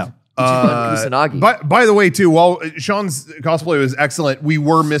 Yeah. No. Kusanagi. By the way, too, while Sean's cosplay was excellent, we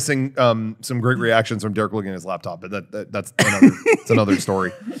were missing some great reactions from Derek looking at his laptop, but that's another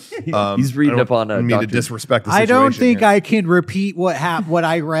story. He's reading I up on don't mean to Dr. disrespect the I situation. don't think here. I can repeat what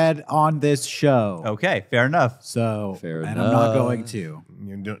I read on this show. Okay, fair enough. So, Fair and I'm not enough. going to.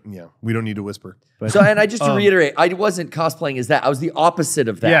 We don't need to whisper. So, and I just to reiterate, I wasn't cosplaying as that. I was the opposite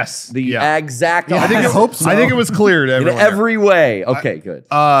of that. Yes, The yeah. exact I think opposite. it, hope so. I think it was clear to In everyone. every way. Okay, good.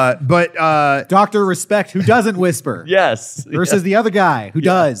 But Dr. Respect, who doesn't whisper, Yes. versus the other guy who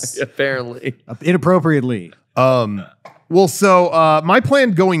does Apparently. inappropriately. well, so my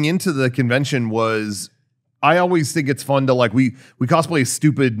plan going into the convention was, I always think it's fun to like we cosplay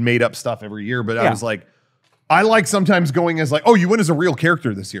stupid made up stuff every year, but I was like, I like sometimes going as like, oh, you went as a real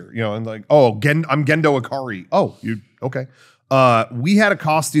character this year, and like, oh, I'm Gendo Akari. Oh, you okay? We had a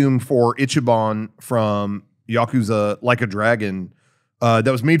costume for Ichiban from Yakuza, Like a Dragon, that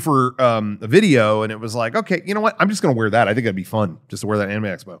was made for a video, and it was like, okay, you know what? I'm just gonna wear that. I think that'd be fun just to wear that Anime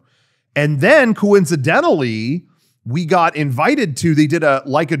Expo. And then coincidentally, we got invited to, they did a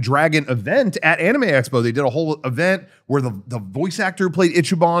Like a Dragon event at Anime Expo. They did a whole event where the voice actor who played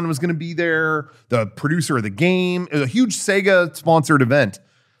Ichiban was going to be there, the producer of the game. It was a huge Sega sponsored event.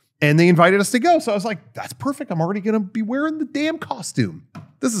 And they invited us to go. So I was like, that's perfect. I'm already going to be wearing the damn costume.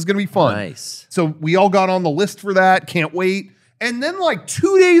 This is going to be fun. Nice. So we all got on the list for that. Can't wait. And then like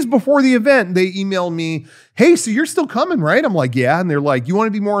 2 days before the event, they emailed me, hey, so you're still coming, right? I'm like, yeah. And they're like, you want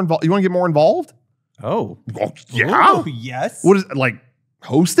to be more involved? You want to get more involved? Oh. Yeah. Ooh, yes. What is it, like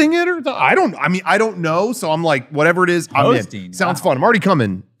hosting it or something? I don't know. So I'm like, whatever it is, I'm Hosting, in. Sounds fun. I'm already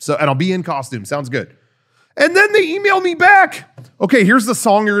coming. So, and I'll be in costume. Sounds good. And then they emailed me back. Okay, here's the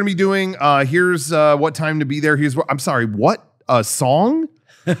song you're going to be doing. Here's what time to be there. Here's what, I'm sorry, what? A song?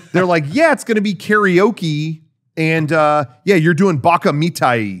 They're like, yeah, it's going to be karaoke. And yeah, you're doing Baka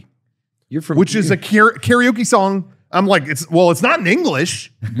Mitai, which is a karaoke song. I'm like, it's not in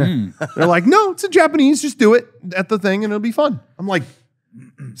English. They're like, no, it's in Japanese. Just do it at the thing and it'll be fun. I'm like,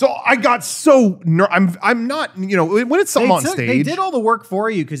 so I got so I'm not, when it's something on stage. They did all the work for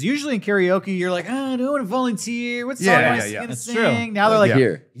you because usually in karaoke, you're like, oh, do I want to volunteer? What song am I going to sing? True. Now they're like,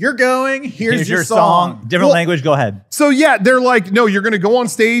 Here. You're going. Here's your song. Different language. Go ahead. So yeah, they're like, no, you're going to go on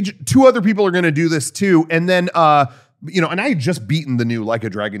stage. 2 other people are going to do this too. And then, and I had just beaten the new Like a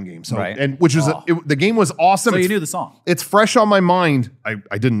Dragon game. So, and which is, the game was awesome. So you knew the song. It's fresh on my mind. I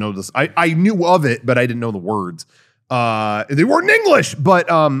didn't know this. I knew of it, but I didn't know the words. They weren't in English, but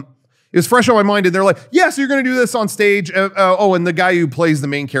it was fresh on my mind. And they're like, yeah, so you're going to do this on stage. And the guy who plays the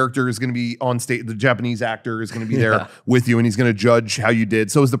main character is going to be on stage. The Japanese actor is going to be there with you, and he's going to judge how you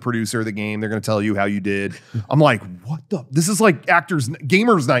did. So is the producer of the game. They're going to tell you how you did. I'm like, what the? This is like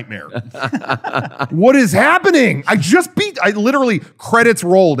gamer's nightmare. What is happening? I literally credits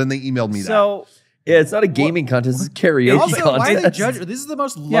rolled and they emailed me that. So Yeah, it's not a gaming contest. It's karaoke Also, why do they contest. judge? This is the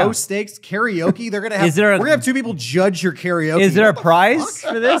most low stakes karaoke. They're gonna have. Is there we're gonna have 2 people judge your karaoke. is there a What the prize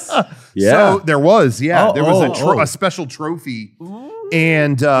for this? Yeah. So there was, there was Oh. a special trophy.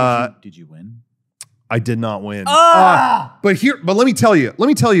 And Did you win? I did not win. Ah! But let me tell you.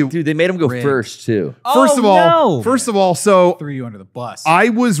 Dude, they made him go first too. First of all, so Threw you under the bus. I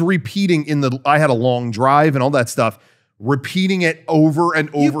was repeating I had a long drive and all that stuff, repeating it over and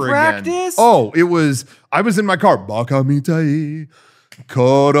over again. practiced? Oh, I was in my car. Baka mitai,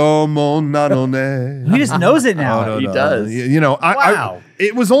 koromo nanone. He just knows it now. He does. Wow.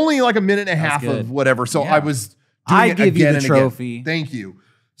 It was only like a minute and a half good. of whatever. So Yeah. I was doing I it give you again the and again. trophy. Thank you.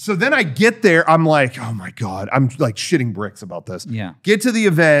 So then I get there. I'm like, oh my God. I'm like shitting bricks about this. Yeah. Get to the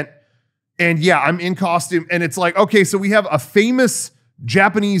event. And yeah, I'm in costume. And it's like, okay, so we have a famous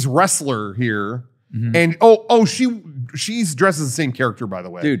Japanese wrestler here. And she's dressed as the same character, by the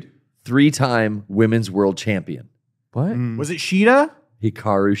way. Dude, 3-time women's world champion. What? Was it Sheeta?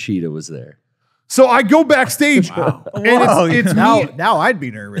 Hikaru Shida was there. So I go backstage. And it's me. Now I'd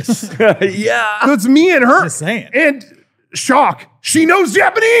be nervous. Yeah. So it's me and her. Just saying. And shock, she knows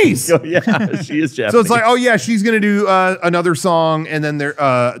Japanese. Oh, yeah, she is Japanese. So it's like, oh yeah, she's gonna do another song, and then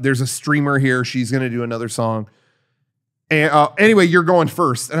there's a streamer here. She's gonna do another song. And anyway, you're going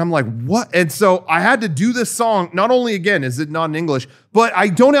first, and I'm like, what? And so I had to do this song. Not only again is it not in English, but I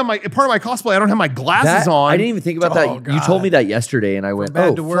don't have part of my cosplay. I don't have my glasses on. I didn't even think about that. You told me that yesterday, and I went,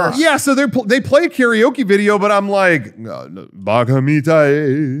 bad oh, to worse. fuck. Yeah, so they play a karaoke video, but I'm like, Baka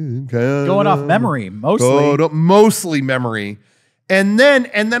mitai, Going off memory, mostly. mostly memory. And then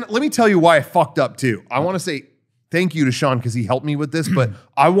let me tell you why I fucked up too. I want to say thank you to Sean because he helped me with this, but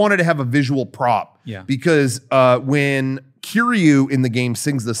I wanted to have a visual prop. Yeah. Because when Kiryu in the game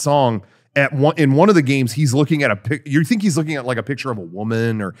sings the song, in one of the games, he's looking at you think he's looking at like a picture of a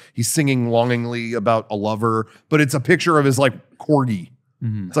woman, or he's singing longingly about a lover, but it's a picture of his like corgi.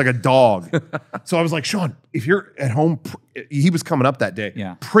 It's like a dog. So I was like, Sean, if you're at home, he was coming up that day.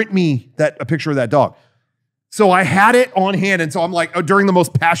 Yeah. Print me a picture of that dog. So I had it on hand, and so I'm like, during the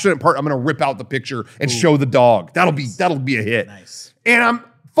most passionate part, I'm gonna rip out the picture and show the dog. That'll be a hit. Nice. And I'm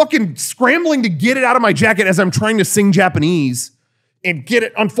fucking scrambling to get it out of my jacket as I'm trying to sing Japanese and get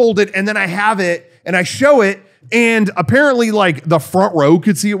it unfolded, and then I have it and I show it, and apparently like the front row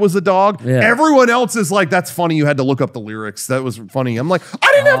could see it was a dog. Yeah. Everyone else is like, that's funny, you had to look up the lyrics. That was funny. I'm like,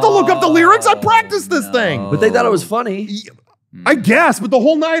 I didn't have to look up the lyrics. I practiced this thing. But they thought it was funny. I guess, but the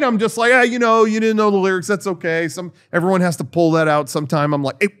whole night I'm just like, you didn't know the lyrics. That's okay. Everyone has to pull that out sometime. I'm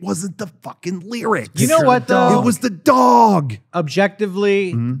like, it wasn't the fucking lyrics. You know what, though? It was the dog.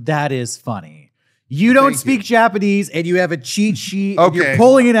 Objectively, that is funny. You don't Thank speak Japanese, and you have a cheat sheet. And Okay. you're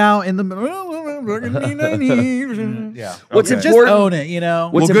pulling it out in the. Yeah. What's Okay. Just important? own it, you know.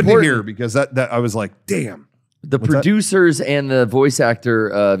 What's well, good important- to hear, because that I was like, damn. The producers and the voice actor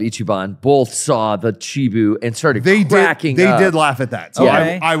of Ichiban both saw the Chibu and started cracking They up. did laugh at that. So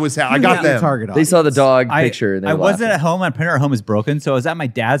Okay. I You got hit the them. target They saw the audience. dog picture and they I were wasn't laughing. at home. My printer at home is broken, so I was at my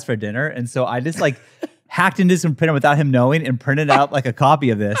dad's for dinner, and so I just like hacked into some printer without him knowing and printed out like a copy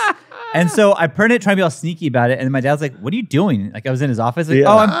of this. And so I printed it, trying to be all sneaky about it, and then my dad's like, "What are you doing?" Like I was in his office, like, Yeah.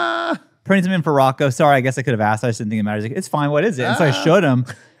 "Oh, I'm printing them in for Rocco. Sorry, I guess I could have asked. I just didn't think it mattered. He's like, it's fine. What is it? And so I showed him.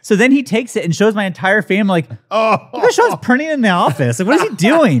 So then he takes it and shows my entire family, like, oh, this show's printing in the office. Like, what is he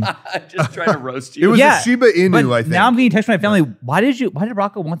doing? Just trying to roast you. It was a Shiba Inu, I think. Now I'm getting text from my family. Why did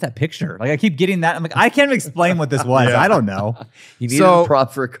Rocco want that picture? Like, I keep getting that. I'm like, I can't even explain what this was. I don't know. He needed a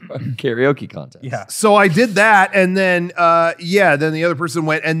prop for a karaoke contest. Yeah. So I did that, and then then the other person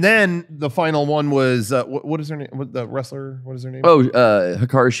went, and then the final one was what is her name? What, the wrestler? What is her name? Oh,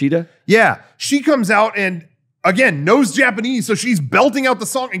 Hikaru Shida? Yeah, she comes out and again knows Japanese, so she's belting out the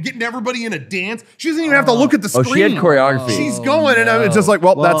song and getting everybody in a dance. She doesn't even have to look at the screen. Oh, she had choreography. She's going, and it's just like,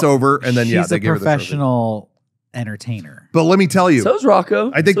 well, that's over. And then she's they a gave her the trophy. professional entertainer. But let me tell you, So is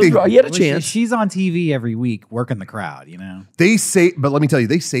Rocco. I think he had a chance. She's on TV every week working the crowd, you know? but let me tell you,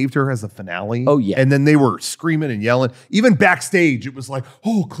 they saved her as the finale. Oh, yeah. And then they were screaming and yelling. Even backstage, it was like,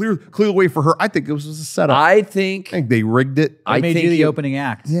 oh, clear the way for her. I think it was a setup. I think they rigged it. They made you the opening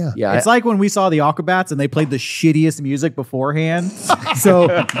act. Yeah. Yeah. It's like when we saw the Aquabats and they played the shittiest music beforehand.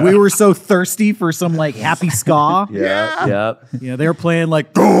 So we were so thirsty for some like happy ska. Yeah. You know, they were playing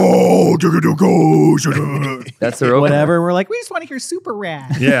like Go. That's their opener. whatever. We're like, we just want to hear Super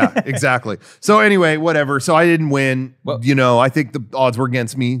Rad. Yeah, exactly. So anyway, whatever. So I didn't win. I think the odds were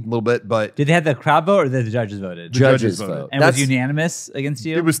against me a little bit, but Did they have the crowd vote or did the judges voted? Judges voted. vote. And was unanimous against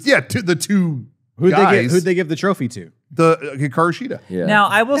you? it was the two Who'd guys. they give the trophy to? The Hikaru Shida. Yeah. Now,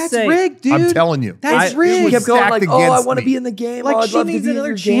 I will say... rigged, dude. I'm telling you. That's It rigged. was She kept going stacked like, oh, I against want to me. be in the game. Like oh, I'd she love to needs be in another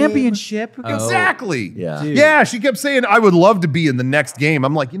your game. championship. Exactly. Yeah. Dude. Yeah, she kept saying, I would love to be in the next game.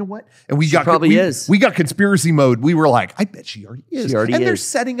 I'm like, you know what? And we probably is. We got conspiracy mode. We were like, I bet she already is. She already and they're is.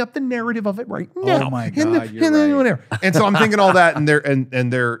 setting up the narrative of it right now. Oh my And God, the- you're and then right. whatever. And so I'm thinking all that, and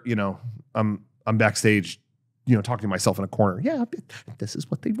they're, I'm backstage, talking to myself in a corner. Yeah, this is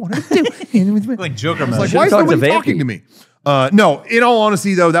what they wanted to do. Like Joker I was mode. like, why is talked to nobody Vampy. talking to me? No, in all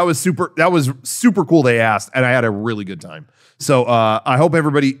honesty, though, that was super cool. They asked, and I had a really good time. So I hope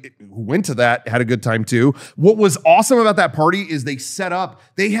everybody who went to that had a good time too. What was awesome about that party is they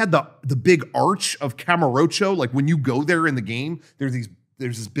had the big arch of Camarocho. Like when you go there in the game, there's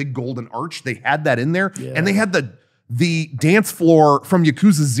this big golden arch. They had that in there, and they had the dance floor from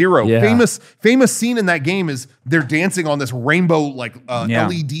Yakuza 0. Yeah. Famous scene in that game is they're dancing on this rainbow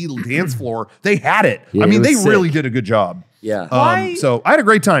LED dance floor. They had it. Yeah, I mean, it they was really sick. did a good job. Yeah. So I had a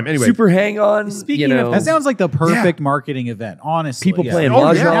great time. Anyway, Super hang on. Speaking of- That sounds like the perfect marketing event, honestly. People playing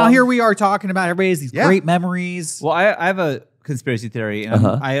Oh, yeah. Mahjong. Now here we are talking about everybody has these Yeah. great memories. Well, I have a conspiracy theory, and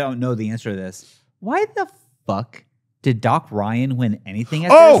I don't know the answer to this. Why the fuck did Doc Ryan win anything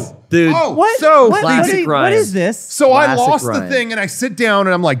at this? Dude. What? So What? Classic What Ryan. is this? So I Classic lost the Ryan. thing, and I sit down,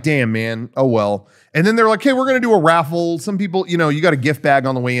 and I'm like, damn, man. Oh, well. And then they're like, hey, we're going to do a raffle. Some people, you got a gift bag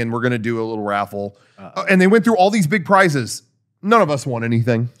on the way in. We're going to do a little raffle. And they went through all these big prizes. None of us won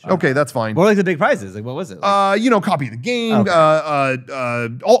anything. Okay, that's fine. What were like the big prizes? Like, what was it? Like, Copy of the game, Okay.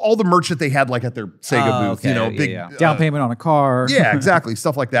 all the merch that they had like at their Sega booth, okay. big Yeah. Down payment on a car. Yeah, exactly.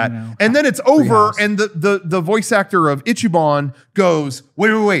 Stuff like that. You know, and then it's over, house. and the voice actor of Ichiban goes,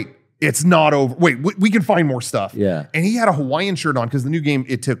 wait. It's not over. Wait, we can find more stuff. Yeah. And he had a Hawaiian shirt on because the new game,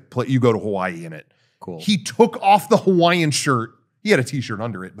 you go to Hawaii in it. Cool. He took off the Hawaiian shirt. He had a t-shirt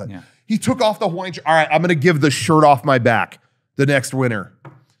under it, but he took off the Hawaiian shirt. All right, I'm going to give the shirt off my back. The next winner.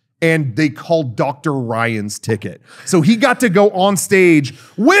 And they called Dr. Ryan's ticket. So he got to go on stage,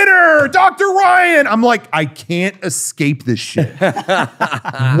 winner, Dr. Ryan. I'm like, I can't escape this shit.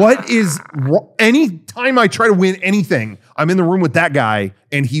 What is wrong? Anytime I try to win anything, I'm in the room with that guy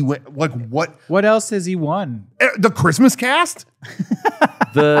and he went, like, what? What else has he won? The Christmas cast?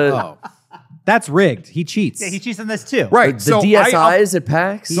 The That's rigged. He cheats. yeah, he cheats on this too. Right. the DSIs at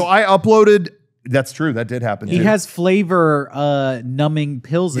PAX. So I uploaded, that's true, that did happen. He too. has flavor numbing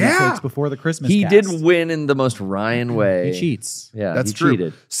pills that he Yeah. takes before the Christmas he cast. did win in the most Ryan way. He cheats. Yeah, That's he true.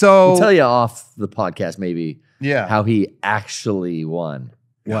 cheated. So We'll tell you off the podcast maybe Yeah. how he actually won.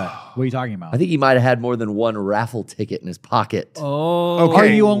 What? What are you talking about? I think he might have had more than one raffle ticket in his pocket, Oh.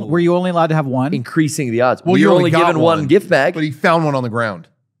 Okay. Were you only allowed to have one? increasing the odds. Well, Well, you you're only only got given one gift bag. but he found one on the ground.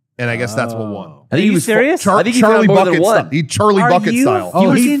 And I guess that's what won. I think Are you serious? I think he Charlie found more Bucket than one. style. Charlie Are Bucket you style.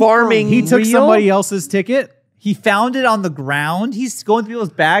 Oh, he he- was farming. He took real? somebody else's ticket. He found it on the ground. He's going through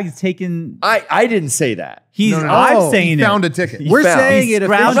people's bags, taking. I didn't say that. He's. No. I'm Oh, saying He it. found a ticket. We're found- saying he's it I'm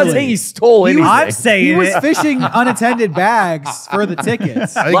not officially. saying he stole anything. I'm saying He was it. fishing unattended bags for the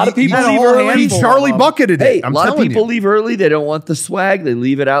tickets. A lot of people had a leave whole early. handful of Charlie them. Bucketed it. Hey, I'm a lot of telling people you. leave early. They don't want the swag. They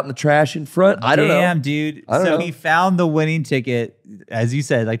leave it out in the trash in front. I don't know. Damn, dude. I don't So know. he found the winning ticket, as you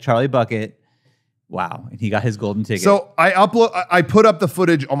said, like Charlie Bucket. Wow, and he got his golden ticket. So I put up the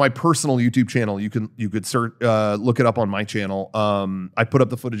footage on my personal YouTube channel. You could search, look it up on my channel. I put up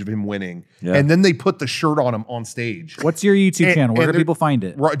the footage of him winning, and then they put the shirt on him on stage. What's your YouTube channel? Where do people find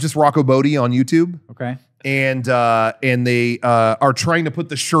it? Just Rocco Bodie on YouTube. Okay. And they are trying to put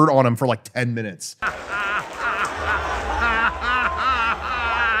the shirt on him for like 10 minutes.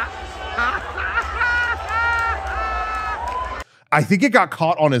 I think it got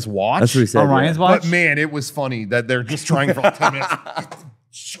caught on his watch. That's what he said. On Ryan's watch? But man, it was funny that they're just trying for like 10 minutes.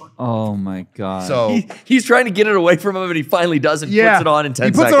 Oh my god. So He's trying to get it away from him, and he finally does and puts it on in 10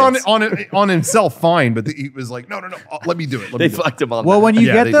 he puts seconds. it on himself fine, but he was like, no, let me do it. They fucked him on Well, that. when you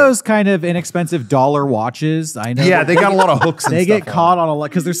Yeah, get they those kind of inexpensive dollar watches, I know. Yeah, they got a lot of hooks and They stuff get caught on a lot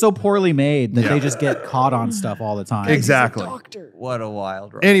because they're so poorly made that Yeah. they just get caught on stuff all the time. Exactly. What a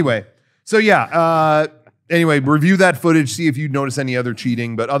wild ride. Anyway, so yeah, review that footage, see if you notice any other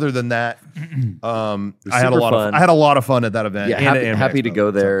cheating. But other than that, I had a lot of fun at that event. Yeah, and at Anime happy to Expo.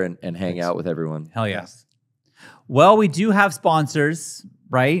 go there and hang out with everyone. Hell yes. Well, we do have sponsors,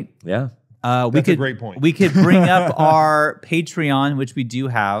 right? Yeah. That's a great point. We could bring up our Patreon, which we do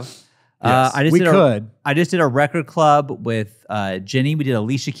have. Yes, I just did a record club with Jenny. We did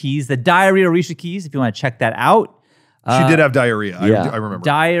Alicia Keys, the Diary of Alicia Keys. If you want to check that out, She did have diarrhea. Yeah. I remember.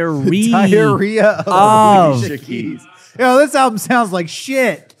 Diarrhea of Alicia Keys. Yo, this album sounds like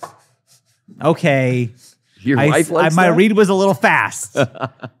shit. Okay. Your wife likes my that? read was a little fast.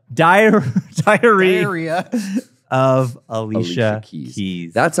 Diarrhea of Alicia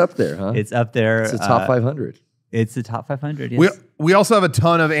Keys. That's up there, huh? It's up there. It's the top 500. It's the top 500. Yes. We also have a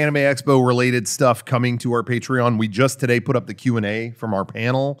ton of Anime Expo related stuff coming to our Patreon. We just today put up the Q&A from our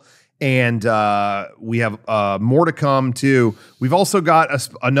panel. And we have more to come too. We've also got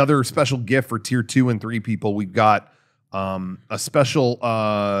another special gift for tier 2 and 3 people. We've got a special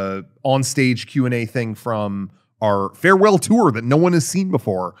on-stage Q&A thing from our farewell tour that no one has seen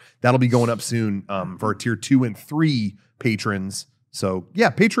before. That'll be going up soon for our tier 2 and 3 patrons. So yeah,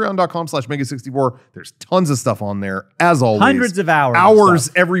 patreon.com/Mega64. There's tons of stuff on there, as always. Hundreds of hours.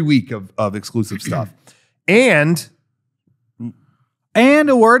 Hours every week of exclusive stuff. And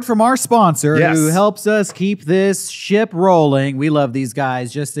a word from our sponsor Yes. who helps us keep this ship rolling. We love these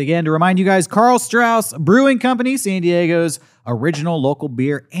guys. Just again to remind you guys, Carl Strauss Brewing Company, San Diego's original local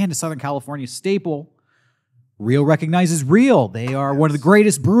beer and a Southern California staple. Real recognizes real. They are one of the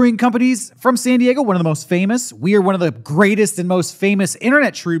greatest brewing companies from San Diego, one of the most famous. We are one of the greatest and most famous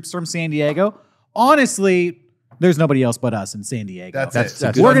internet troops from San Diego. Honestly, there's nobody else but us in San Diego. that's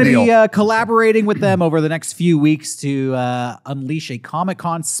We're going to deal. be collaborating with them over the next few weeks to unleash a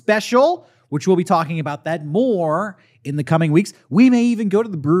Comic-Con special, which we'll be talking about that more in the coming weeks. We may even go to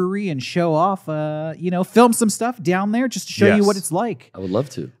the brewery and show off, film some stuff down there just to show you what it's like. I would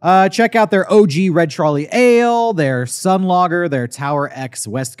love to. Check out their OG Red Trolley Ale, their Sun Lager, their Tower X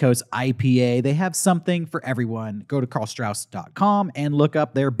West Coast IPA. They have something for everyone. Go to carlstrauss.com and look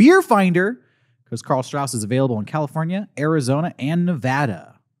up their beer finder, because Carl Strauss is available in California, Arizona, and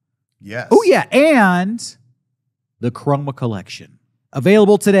Nevada. yes. Oh, yeah. And the Chroma Collection.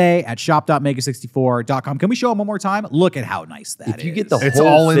 Available today at shop.mega64.com. Can we show them one more time? Look at how nice that is. If you get the It's whole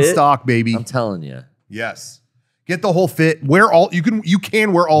all in fit, stock, baby. I'm telling you. Yes. Get the whole fit. Wear all you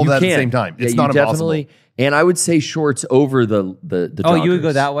can wear all that at the same time. It's not impossible. And I would say shorts over the Oh, you would joggers.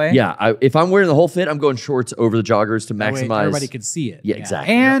 go that way? Yeah. If I'm wearing the whole fit, I'm going shorts over the joggers to That way maximize. everybody can see it. Yeah,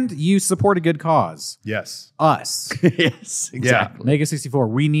 exactly. And you support a good cause. Yes. Us. Yes, exactly. Mega 64.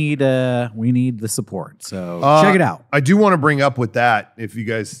 We need the support. So check it out. I do want to bring up with that, if you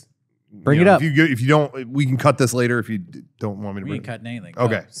guys Bring it up. If you don't, we can cut this later if you don't want me to We bring ain't cutting anything.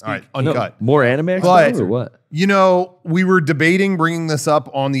 Okay. Go, speak. All right. No, Uncut. more Anime Expo But- or what? You know, we were debating bringing this up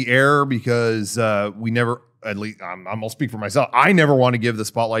on the air because we never, at least I'm going to speak for myself. I never want to give the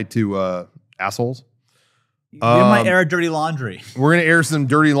spotlight to assholes. We might air dirty laundry. We're going to air some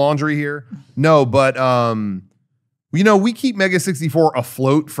dirty laundry here. No, but you know, we keep Mega64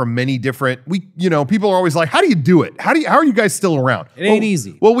 afloat from many different. People are always like, "How do you do it? How are you guys still around?" It ain't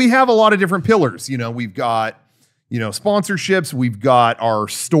easy. Well, we have a lot of different pillars. You know, we've got sponsorships. We've got our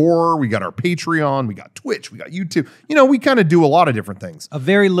store. We got our Patreon. We got Twitch. We got YouTube. You know, we kind of do a lot of different things. A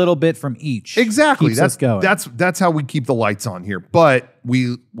very little bit from each. Exactly. Keeps us going. That's how we keep the lights on here. But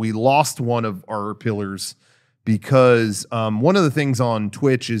we lost one of our pillars because one of the things on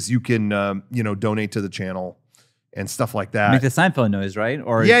Twitch is you can donate to the channel and stuff like that. Make the Seinfeld noise, right?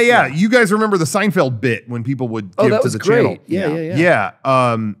 Or Yeah. You guys remember the Seinfeld bit when people would give that to was the great. channel? Yeah.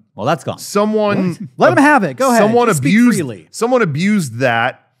 Well, that's gone. Someone Let them have it. Go ahead. Someone Speak abused freely. someone abused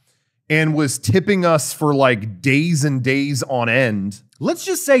that and was tipping us for like days and days on end. Let's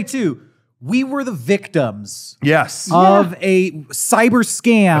just say too, we were the victims Yes. of a cyber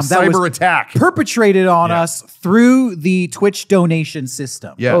scam that cyber was attack. perpetrated on us through the Twitch donation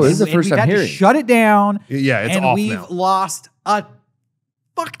system. Yes. Oh, this is the And first we've I'm had to hearing. shut it down. Yeah, it's and off we've now. lost a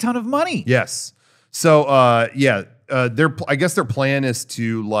fuck ton of money. Yes. So I guess their plan is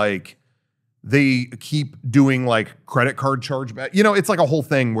to like they keep doing like credit card chargeback. You know, it's like a whole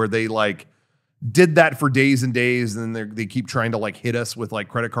thing where they like did that for days and days, and then they keep trying to like hit us with like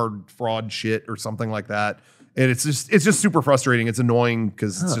credit card fraud shit or something like that. And it's just super frustrating. It's annoying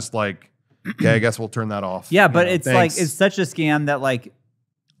because it's just like, yeah, I guess we'll turn that off. Yeah, but You know, it's thanks. like it's such a scam that like,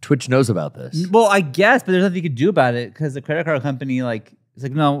 Twitch knows about this. well, I guess, but there's nothing you could do about it because the credit card company like it's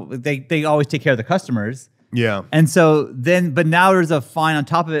like no, they always take care of the customers. yeah. And so then, but now there's a fine on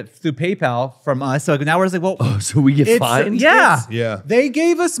top of it through PayPal from us. So now we're just like, well, Oh, so we get It's- fined? yeah. Yeah. They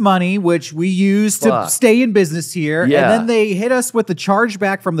gave us money, which we used to Fuck. stay in business here. Yeah. And then they hit us with the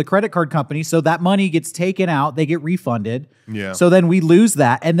chargeback from the credit card company. So that money gets taken out. They get refunded. Yeah. So then we lose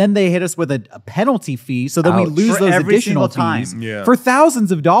that. And then they hit us with a penalty fee. So then we Ouch. lose For those every additional single time. fees Yeah. for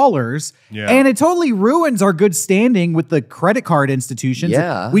thousands of dollars. Yeah. And it totally ruins our good standing with the credit card institutions.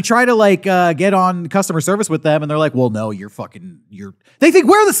 Yeah. We try to like get on customer service with them and they're like, well, no, you're they think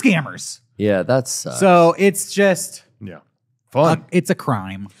we're the scammers. Yeah, that sucks. So it's just, Yeah. Fun. it's a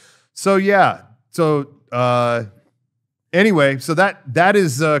crime. So yeah. So anyway, so that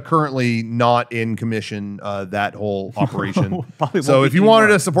is currently not in commission, that whole operation. Probably So won't if be you wanted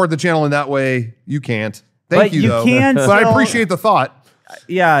anymore. to support the channel in that way, you can't. Thank But you you though. can but I still- appreciate the thought.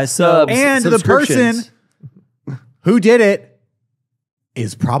 Yeah. So Subs. And the person Subscriptions. who did it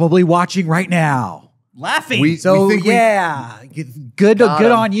is probably watching right now. laughing. We- So think we- yeah, good Got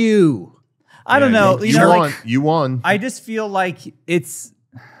him. on you. I don't Yeah, know. You, You know, won. like You won. I just feel like it's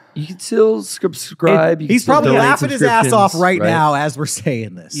You can still subscribe. You can He's still probably donate laughing his ass off subscriptions, right now as we're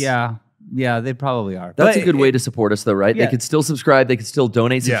saying this. yeah, they probably are. That's But a good way to support us, though, right? yeah. They could still subscribe. They could still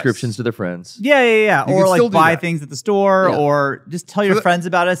donate Yes. subscriptions to their friends. Yeah. You Or can still like do buy that. things at the store, Yeah. or just tell your So that- friends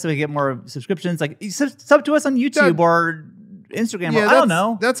about us so we get more subscriptions. Like sub to us on YouTube or Instagram. Or, I don't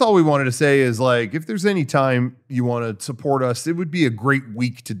know. That's all we wanted to say is like, if there's any time you want to support us, it would be a great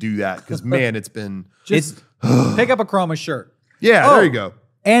week to do that. Because man, it's been, Just pick up a Chroma shirt. yeah, Oh. there you go.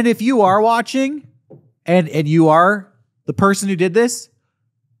 And if you are watching and you are the person who did this,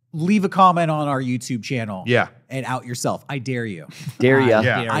 leave a comment on our YouTube channel. Yeah. And out yourself. I dare you. Dare ya?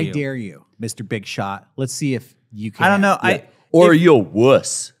 Yeah. Dare I you. dare you, Mr. Big Shot. Let's see if you can. I don't know. Or are you a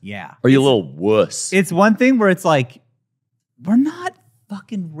wuss? Yeah. Are you a little wuss? It's one thing where it's like, we're not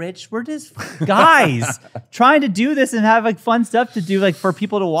fucking rich. We're just guys trying to do this and have like fun stuff to do, like for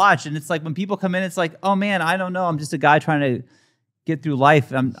people to watch. And it's like when people come in, it's like, oh man, I don't know. I'm just a guy trying to get through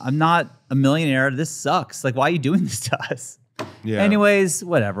life. I'm not a millionaire. This sucks. Like, why are you doing this to us? Yeah. Anyways,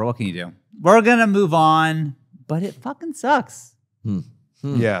 whatever. What can you do? We're gonna move on, but it fucking sucks.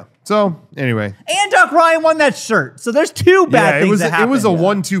 Yeah. So anyway, And Doc Ryan won that shirt. So there's two bad yeah, things it was that it happened. was a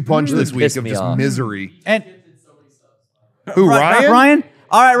 1-2 punch this Really week pissed of me just off. misery. And Who, Doc Ryan? Ryan?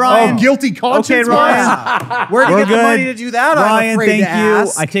 All right, Ryan. Oh, guilty conscience. Okay, Ryan. where do you We're get the money good. to do that? I'm Ryan, afraid thank to you.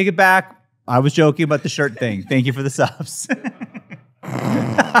 ask. I take it back. I was joking about the shirt thing. Thank you for the subs.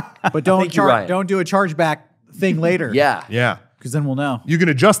 But don't Thank you, Ryan. don't do a chargeback thing later. Yeah. Yeah. Because then we'll know. You can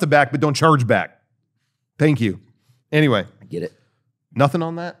adjust the back, but don't charge back. Thank you. Anyway, I get it. nothing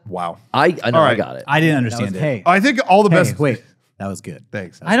on that? Wow. I know All I right. got it. I didn't That was, understand it. hey, I think all the hey, best. wait. That was good.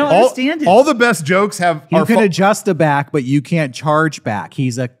 Thanks. I don't all, understand it. All the best jokes have. You are can fu- adjust the back, but you can't charge back.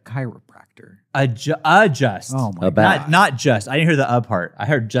 He's a chiropractor. Adjust. Oh my A god. back. Not just. I didn't hear the part. I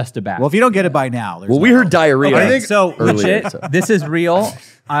heard just a back. Well, if you don't get it by now, there's Well, we no heard hope. diarrhea. I think- so earlier, legit. so. This is real.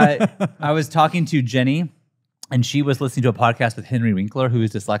 I was talking to Jenny, and she was listening to a podcast with Henry Winkler, who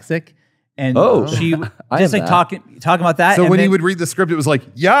is dyslexic, and Oh, she I just am like that. talking about that. So and when he then- would read the script, it was like,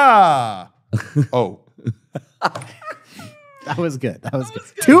 yeah. Oh. That was good. That was good.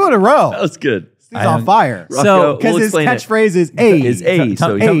 2 in a row. That was good. He's on fire. So- Rocco, Because we'll his explain it. catchphrase is A. Is A.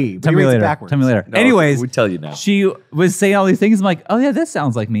 So Hey, he- but Tell he me reads it later. backwards. Tell me later. No, Anyways, we tell you now. she was saying all these things. I'm like, oh yeah, this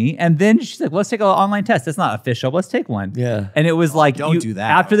sounds like me. And then she's like, let's take an online test. That's not official. Let's take one. Yeah. And it was like, Don't do that.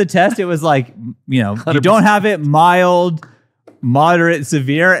 After the test, it was like, you don't have it mild, moderate,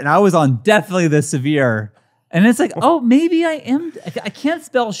 severe. And I was on definitely the severe. And it's like, oh, maybe I am. I can't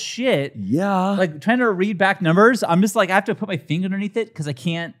spell shit. Yeah. Like trying to read back numbers. I'm just like, I have to put my finger underneath it because I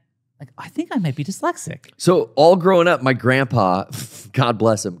can't. Like, I think I might be dyslexic. So all growing up, my grandpa, God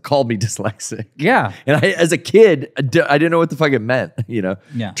bless him, called me dyslexic. Yeah. And I, as a kid, I didn't know what the fuck it meant. You know,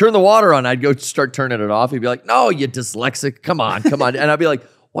 Yeah. Turn the water on. I'd go start turning it off. He'd be like, "No, you dyslexic. Come on, come on." And I'd be like,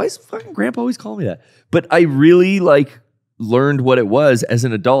 "Why is fucking grandpa always calling me that?" But I really like learned what it was as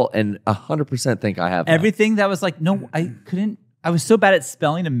an adult, and 100% think I have that. Everything that was like, no, I couldn't. I was so bad at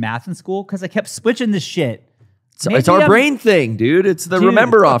spelling and math in school because I kept switching this shit. It's our brain thing, dude. It's the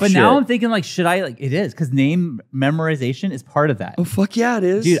remember off but shit. But now I'm thinking like, should I it is because name memorization is part of that. Oh fuck yeah, it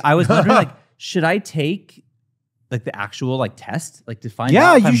is, dude. I was wondering like, should I take like the actual like test like to find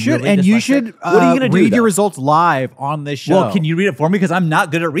out? Yeah, you should, and you should. What are you gonna do, read your though? results live on this show. Well, can you read it for me because I'm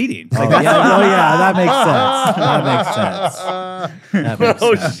not good at reading. Like, Oh, yeah, that makes sense. That makes sense.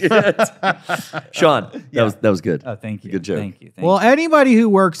 Oh shit, Sean, that was good. Oh, thank you. Good joke. Thank you. Well, anybody who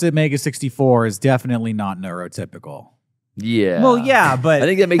works at Mega64 is definitely not neurotypical. Yeah. well, yeah, but I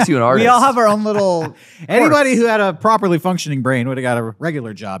think that makes you an artist. we all have our own little. Anybody who had a properly functioning brain would have got a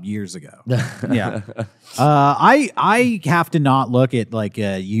regular job years ago. Yeah. I have to not look at like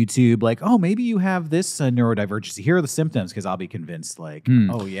YouTube, like, oh, maybe you have this neurodivergency. Here are the symptoms, because I'll be convinced, like,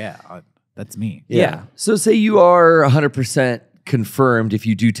 oh yeah, that's me. Yeah. So say you are 100% confirmed if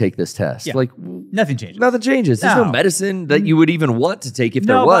you do take this test. Yeah. Like Nothing changes. nothing changes. There's no No. medicine that you would even want to take if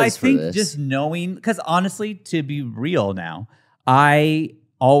there No, was but I for think this. just knowing, because honestly, to be real now, I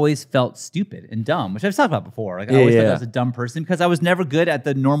always felt stupid and dumb, which I've talked about before. Like I always thought I was a dumb person because I was never good at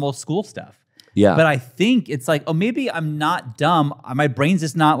the normal school stuff. Yeah. But I think it's like, oh, maybe I'm not dumb. My brain's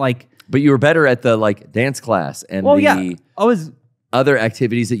just not like. But you were better at the like dance class and Well, the yeah, I was. other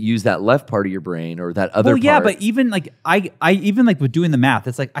activities that use that left part of your brain or that other Well, yeah, part. but even like I even like with doing the math,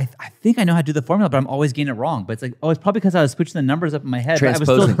 it's like I think I know how to do the formula, but I'm always getting it wrong. But it's like, oh, it's probably because I was switching the numbers up in my head. But I was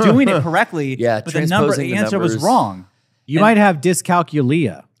still Transposing. doing it correctly. Yeah, but transposing the the answer was numbers. wrong. You might have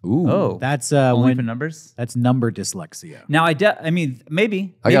dyscalculia. Ooh. Oh, That's only for numbers. that's number dyslexia. Now I mean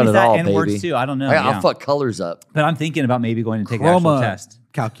maybe I got maybe it that all, and baby. words too. I don't know. I'll yeah. fuck colors up. But I'm thinking about maybe going to take an actual test.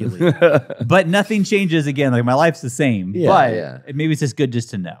 Calculate. But nothing changes again. Like my life's the same. Yeah, but yeah. maybe it's just good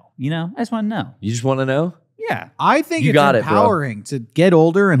just to know. You know, I just want to know. You just want to know? Yeah. I think You it's got it, bro. empowering to get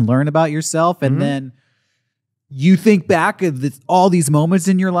older and learn about yourself, and then you think back of all these moments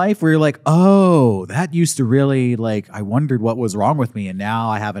in your life where you're like, oh, that used to really, like, I wondered what was wrong with me, and now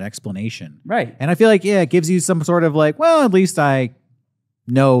I have an explanation. Right. And I feel like, yeah, it gives you some sort of like, well, at least I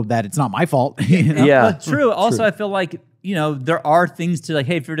know that it's not my fault. You know? Yeah. But true. Also, I feel like, you know, there are things to like,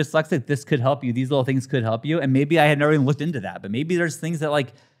 hey, if you're dyslexic, this could help you. These little things could help you. And maybe I had never even looked into that, but maybe there's things that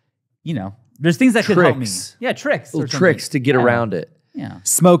like, you know, there's things that could help me. Tricks. Yeah, tricks. Little tricks to get around it. Yeah.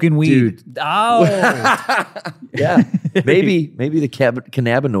 Smoking weed. Dude. Oh. Yeah. maybe the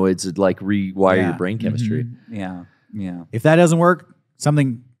cannabinoids would like rewire Yeah. your brain chemistry. Yeah. Yeah. If that doesn't work,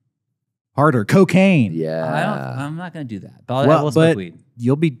 something harder. Cocaine. Yeah. I'm not going to do that. But I will smoke but weed.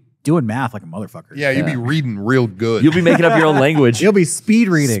 you'll be doing math like a motherfucker. Yeah, you'd be reading real good. You'll be making up your own language. You'll be speed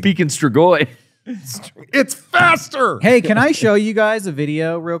reading. Speaking Strigoi. It's faster. Hey, can I show you guys a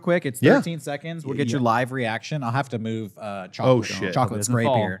video real quick? It's Yeah. 13 seconds. We'll get your live reaction. I'll have to move chocolate, Oh, shit. chocolate Doesn't scrape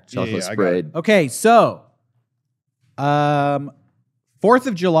fall. here. Chocolate I got sprayed. Okay, so 4th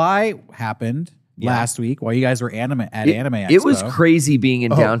of July happened last week while you guys were Anime Expo. It was crazy being in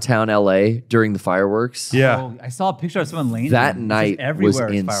downtown LA during the fireworks. Yeah. Oh, I saw a picture of someone laying That there. It's night just everywhere was is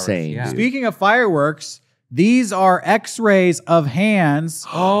fireworks. insane, Yeah. dude. Speaking of fireworks, these are X-rays of hands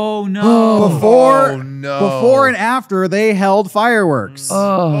Oh no! before Oh, no. before and after they held fireworks.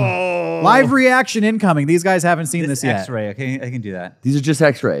 Oh. Live reaction incoming. These guys haven't seen this yet. X-ray. Okay, I can do that. These are just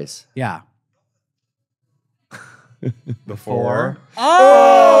X-rays. Yeah. Before.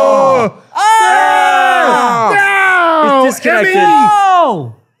 Oh! No! It's disconnected.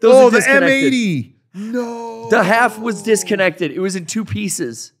 No! Those Oh, are the disconnected. M80. No. The half was disconnected. It was in two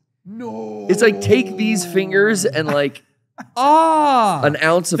pieces. No. It's like take these fingers and like Ah! an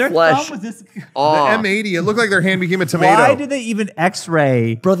ounce of Their flesh. thumb was this. The off. M80. It looked like their hand became a tomato. Why did they even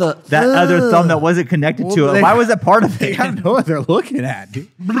X-ray Brother, that other thumb that wasn't connected to it? they- Why was that part of They it? gotta know what they're looking at, dude.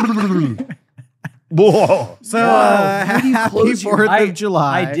 Whoa. So happy close your 4th of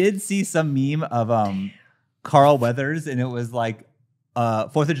July. I did see some meme of Carl Weathers, and it was like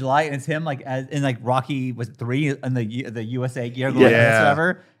 4th of July, and it's him like as in like Rocky was 3 in the USA gear going Yeah.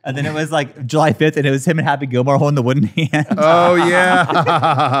 whatever. And then it was like July 5th, and it was him and Happy Gilmore holding the wooden hand. Oh,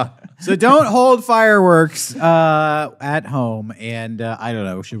 yeah. So don't hold fireworks at home. And I don't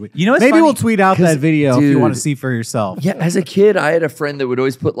know, should we? You know what's maybe funny? we'll tweet out that video if you want to dude. see for yourself. yeah, as a kid, I had a friend that would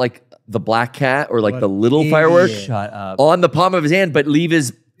always put like the black cat or like What the little idiot. firework Shut up. on the palm of his hand, but leave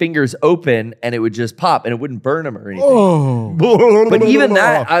his fingers open and it would just pop and it wouldn't burn him or anything. Oh, But even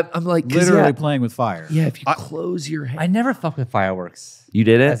that, I'm like, 'cause literally yeah, playing with fire. yeah, if you close your hand. I never fucked with fireworks You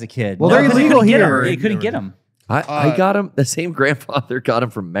did as it? a kid. Well, they're 'cause you illegal couldn't get here. 'em. You couldn't get them. I got him. The same grandfather got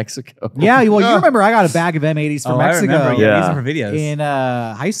him from Mexico. Yeah, well, you remember I got a bag of M80s from I Mexico remember. Yeah. Yeah, these are for videos. in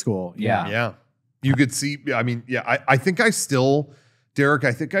high school. Yeah. Yeah. You could see, I mean, yeah, I think I still, Derek,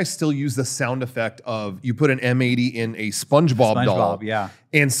 I think I still use the sound effect of you put an M80 in a SpongeBob doll. yeah.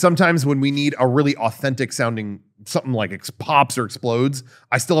 And sometimes when we need a really authentic sounding, something like pops or explodes,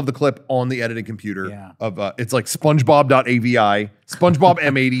 I still have the clip on the editing computer of, it's like SpongeBob.avi,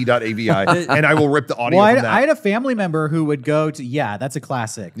 SpongeBobM80.avi, and I will rip the audio from that. I had a family member who would go to, that's a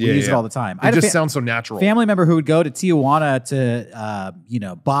classic. We use it all the time. It just sounds so natural. Family member who would go to Tijuana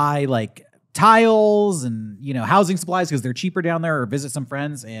to, buy like tiles and housing supplies because they're cheaper down there, or visit some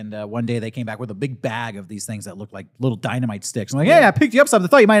friends. And one day they came back with a big bag of these things that looked like little dynamite sticks. I'm like, hey, I picked you up something. I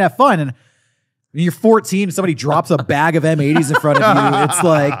thought you might have fun. And when you're 14 and somebody drops a bag of M80s in front of you, it's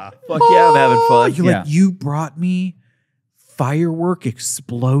like, fuck yeah, I'm having fun. You're like, you brought me firework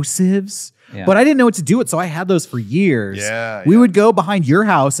explosives. Yeah. But I didn't know what to do with it, so I had those for years. Yeah, we would go behind your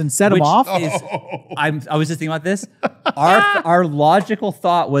house and set them off. I was just thinking about this. Our logical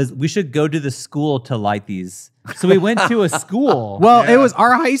thought was we should go to the school to light these. So we went to a school. Well, it was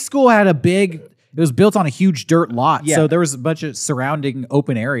our high school had a big. It was built on a huge dirt lot, so there was a bunch of surrounding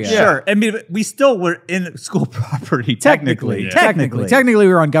open area. Sure, I mean, we still were in school property technically. Technically, we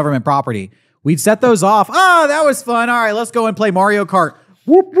were on government property. We'd set those off. Oh, that was fun. All right, let's go and play Mario Kart.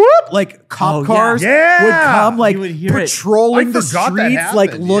 Whoop whoop! Like cop cars would come, like patrolling the streets,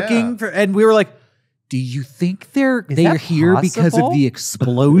 like looking for. And we were like, "Do you think they're here because of the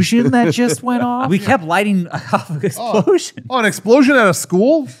explosion that just went off?" We kept lighting off an explosion. Oh, an explosion at a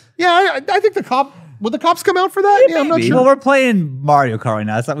school? Yeah, I think would the cops come out for that? Yeah, I'm not sure. Well, we're playing Mario Kart right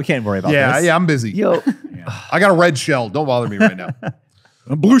now. It's not, we can't worry about this. Yeah, I'm busy. Yo, I got a red shell. Don't bother me right now.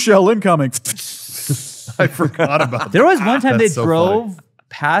 A blue shell incoming. I forgot about that. There was one time they That's so drove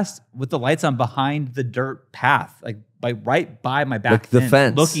past with the lights on behind the dirt path, like right by my back Like the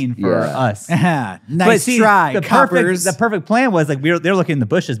fence. looking for us. Nice try, coppers. The perfect plan was like they're looking in the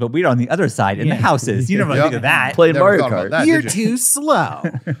bushes, but we were on the L.A. in the houses. You don't really think of that. playing Never Mario thought about Kart. that, You're did you? too slow.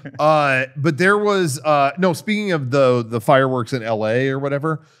 But there was no. Speaking of the fireworks in L.A. or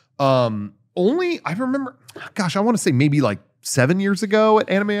whatever, only I remember. Gosh, I want to say maybe like 7 years ago at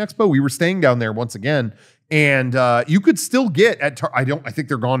Anime Expo, we were staying down there once again, and you could still get at I think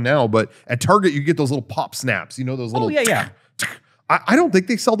they're gone now, but at Target you get those little pop snaps. You know those little. Oh yeah. I don't think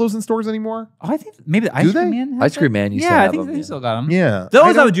they sell those in stores anymore. Oh, I think maybe the Ice Cream Man. Ice Cream Man used to Yeah, I have think them. they still got them. Yeah,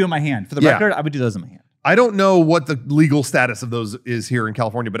 Those I would do in my hand. For the record, I would do those in my hand. I don't know what the legal status of those is here in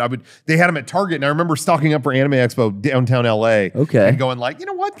California, but they had them at Target, and I remember stocking up for Anime Expo downtown LA. Okay. And going like, you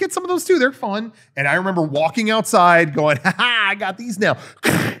know what, get some of those too. They're fun. And I remember walking outside going, I got these now.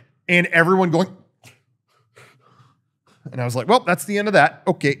 And everyone going, and I was like, well, that's the end of that.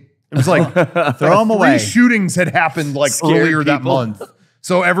 Okay. It was like, Throw them away. 3 shootings had happened like earlier that month.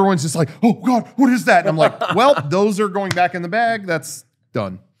 So everyone's just like, oh God, what is that? And I'm like, well, those are going back in the bag. That's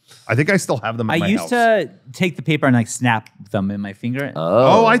done. I think I still have them at my house. I used to take the paper and like snap them in my finger.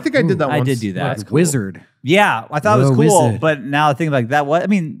 Oh, I think I did that once. I did do that. That's wizard. Yeah, I thought it was Oh, cool, wizard. but now I think like that. What I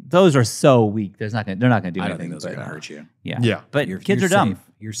mean, those are so weak. They're not gonna do anything. I don't think those are but, going to hurt you. Yeah, Yeah. But kids You're are dumb. safe.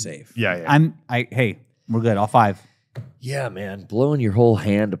 You're safe. Yeah. Hey, we're good. All 5. Yeah, man, blowing your whole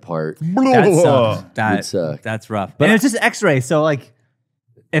hand apart. That sucks. Would suck. That's rough. But it's just X-ray, so like,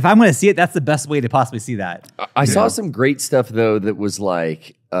 if I'm gonna see it, that's the best way to possibly see that. I saw some great stuff though that was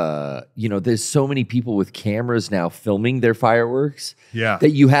like, there's so many people with cameras now filming their fireworks. Yeah.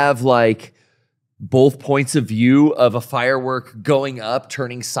 That you have like both points of view of a firework going up,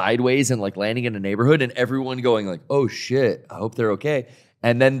 turning sideways, and like landing in a neighborhood, and everyone going like, "Oh shit, I hope they're okay."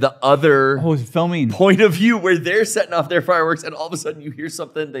 And then the other Filming. point of view where they're setting off their fireworks, and all of a sudden you hear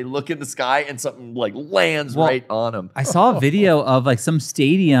something, they look in the sky, and something like lands right on them. I saw a video of like some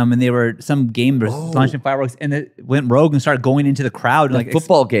stadium, and they were some game was launching fireworks, and it went rogue and started going into the crowd. And, like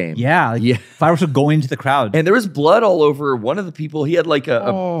Football game. Yeah, fireworks were going into the crowd. And there was blood all over one of the people. He had like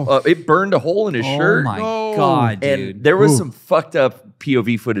it burned a hole in his shirt. Oh my god, dude! And there was some fucked up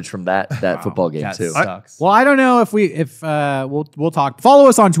POV footage from that football game that too. sucks. Well, I don't know if we'll talk. Follow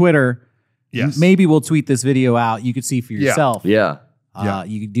us on Twitter. Yes. Maybe we'll tweet this video out. You could see for yourself. Yeah.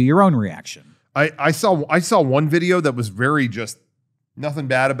 You could do your own reaction. I saw one video that was very just nothing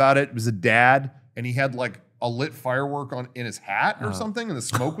bad about it. It was a dad, and he had like a lit firework in his hat or something, and the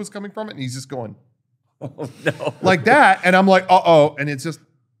smoke was coming from it, and he's just going, Oh no. like that. And I'm like, and it's just,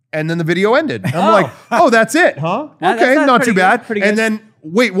 and then the video ended. And I'm like, oh, that's it, huh? That's Okay, not pretty too good, bad. pretty And good. then,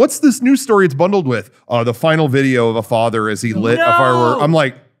 wait, what's this news story it's bundled with? The final video of a father as he lit a firework. I'm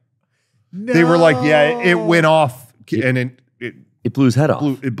like, they were like, yeah, it went off, and it It blew his head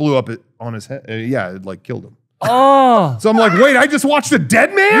off. blew up on his head. Yeah, it like killed him. Oh, So I'm like, wait, I just watched a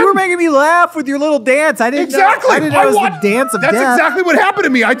dead man? You were making me laugh with your little dance. I didn't Exactly. know. I didn't know it was the dance of That's death. exactly what happened to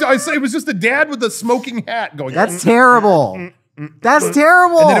me. I say it was just a dad with a smoking hat going. That's terrible. That's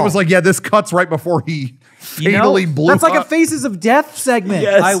terrible. And then it was like, yeah, this cuts right before he fatally blew That's like a up. Faces of Death segment.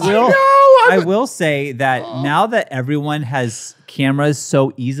 Yes. I will say that now that everyone has cameras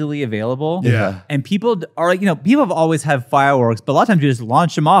so easily available, Yeah. and people are like, people have always had fireworks, but a lot of times you just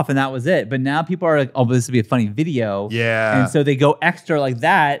launch them off and that was it. But now people are like, oh, but this would be a funny video. Yeah. And so they go extra like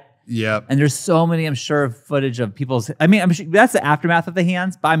that. Yep. And there's so many, I'm sure, footage of people's. I mean, I'm sure that's the aftermath of the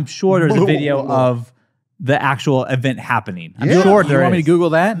hands, but I'm sure there's a video of the actual event happening. I'm sure You there want me to is.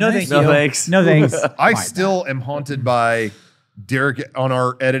 Google that? No, Nice. thank you. No thanks. No thanks. I still am haunted by Derek on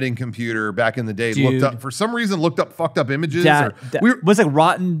our editing computer back in the day. Dude. Looked up fucked up images. Was like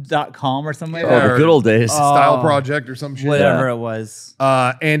rotten.com or something like Oh, that. the good old days. Style project or some shit. Whatever it was.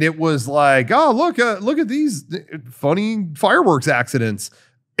 And it was like, oh, look at these funny fireworks accidents.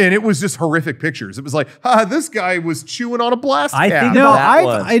 And it was just horrific pictures. It was like, this guy was chewing on a blast I cap. think No, That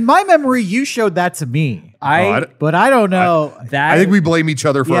one. in my memory, you showed that to me. But I don't know. That I think we blame each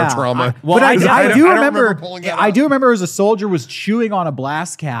other for our trauma. But I do I don't remember. remember pulling that I up. do remember as a soldier was chewing on a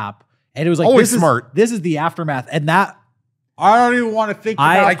blast cap, and it was like Always this smart. This is the aftermath, and that I don't even want to think.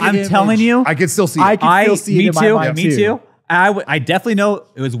 about I'm the telling image. you, I can still see I it. can still see me it in my too. mind Me too. I definitely know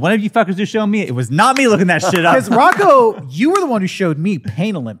it was one of you fuckers who showed me. It was not me looking that shit up. Because Rocco, you were the one who showed me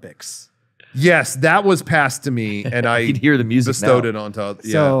Pain Olympics. Yes, that was passed to me, and I You can hear the music bestowed now. it onto.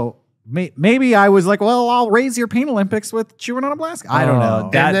 Yeah. So maybe I was like, well, I'll raise your Pain Olympics with chewing on a blast. I don't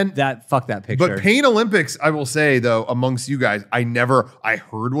know. Fuck that picture. But Pain Olympics, I will say though, amongst you guys, I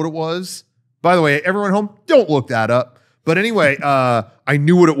heard what it was. By the way, everyone at home, don't look that up. But anyway, I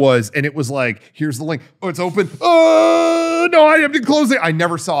knew what it was, and it was like, here's the link. Oh, it's open. Oh no, I have to close it. I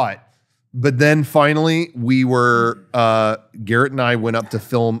never saw it. But then finally, we were Garrett and I went up to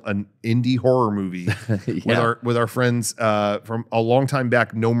film an indie horror movie with our friends from a long time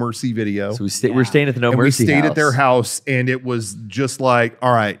back, No Mercy Video. So we're staying at the No And Mercy we stayed house. at their house, and it was just like,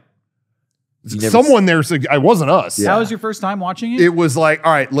 all right, You never someone there said, I wasn't us. That was your first time watching it? It was like,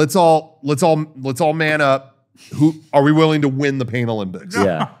 all right, let's all man up. Who are we willing to win the Pain Olympics?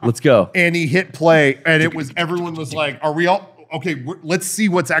 Yeah, let's go. And he hit play, and everyone was like, are we all okay? Let's see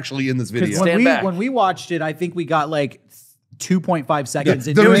what's actually in this video. Stand back. When we watched it, I think we got like 2.5 seconds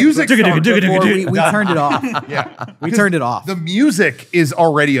The into music it started before we turned it off. Yeah, We turned it off. The music is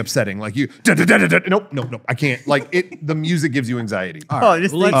already upsetting. Like nope, I can't. Like it. The music gives you anxiety.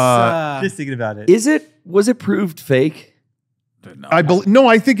 just, Let's, just thinking about it. Was it proved fake? I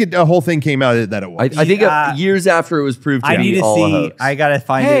think the whole thing came out that it was. I think years after it was proved to I be need to all a see. hoax. I gotta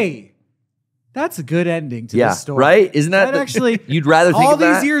find it. hey, that's a good ending to Yeah, this story. right? Isn't that actually? you'd rather think all of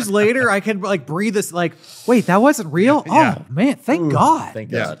these that? years later, I can like breathe this. Like, wait, that wasn't real. Yeah. Oh man, thank God.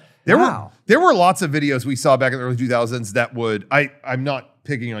 Thank Yeah. God. There were lots of videos we saw back in the early 2000s that would I'm not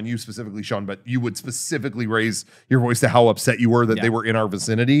picking on you specifically, Sean, but you would specifically raise your voice to how upset you were that they were in our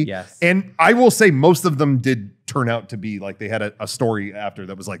vicinity. Yes. And I will say most of them did turn out to be like they had a story after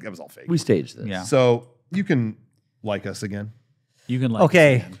that was like it was all fake. We staged this. Yeah. So you can like us again. You can like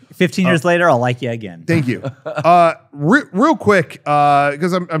Okay, 15 years later, I'll like you again. Thank you. Real quick,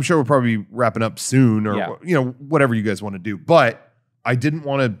 because I'm sure we'll probably be wrapping up soon or whatever you guys want to do. But I didn't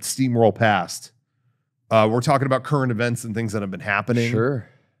want to steamroll past. We're talking about current events and things that have been happening. Sure.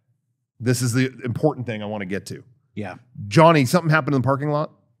 This is the important thing I want to get to. Yeah. Johnny, something happened in the parking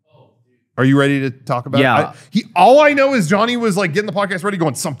lot. Are you ready to talk about Yeah. it? All I know is Johnny was like getting the podcast ready,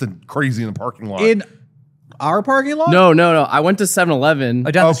 going something crazy in the parking lot. In our parking lot? No. I went to 7-Eleven.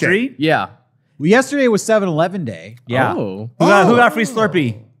 Down the Okay. street? Yeah. Well, yesterday was 7-Eleven day. Yeah. Oh. Who got free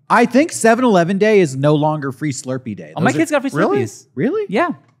Slurpee? I think 7-Eleven day is no longer free Slurpee day. Oh, my kids got free Really? Slurpees. Really?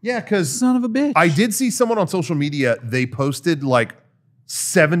 Yeah. yeah, because Son of a bitch. I did see someone on social media, they posted like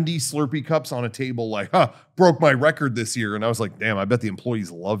 70 Slurpee cups on a table, like, broke my record this year. And I was like, damn, I bet the employees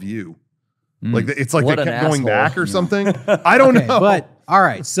love you. Like, it's like What they an kept going asshole. back or something. I don't know. But all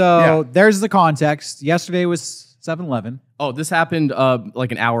right, so Yeah. there's the context. Yesterday was 7-Eleven. Oh, this happened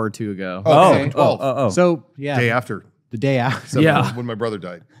like an hour or two ago. Oh, 7/12. Oh. So yeah, Day after. the day after. So Yeah. when my brother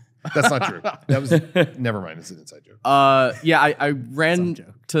died. That's not true. That was, never mind. It's an inside joke. I ran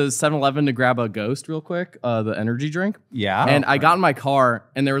to 7-Eleven to grab a Ghost real quick, the energy drink. Yeah. And I got in my car,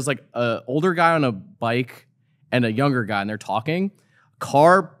 and there was like an older guy on a bike and a younger guy, and they're talking.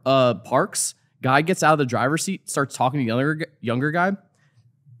 Car parks. Guy gets out of the driver's seat, starts talking to the younger guy.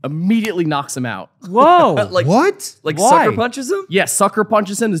 immediately knocks him out. Whoa. Like What? Like Why? sucker punches him? Yeah, sucker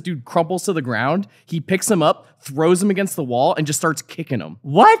punches him. This dude crumples to the ground. He picks him up, throws him against the wall, and just starts kicking him.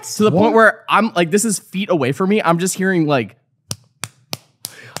 What? To the point where I'm like, this is feet away from me. I'm just hearing like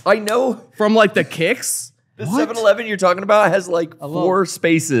I know. from like the kicks. The 7-Eleven you're talking about has like 4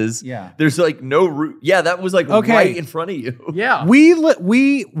 spaces. Yeah. There's like no route. Yeah, that was like Okay. right in front of you. Yeah.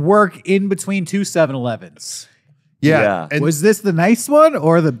 We work in between two 7-Elevens. Yeah. And, Was this the nice one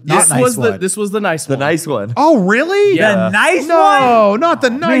or the not nice one? This was the nice The one. nice one. oh, really? Yeah. The nice one? No, not the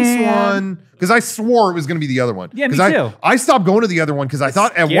nice Man. one. Because I swore it was going to be the other one. Yeah, me 'Cause too. I stopped going to the other one because I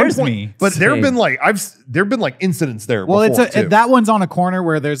thought at one scares point. me. But there have Same. been like incidents there. Well, before, it's too. that one's on a corner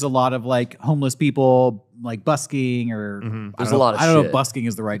where there's a lot of like homeless people like busking or There's a lot of I don't know shit. if busking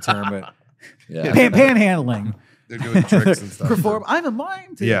is the right term, but Yeah. panhandling. They're doing tricks and stuff. Perform. I'm a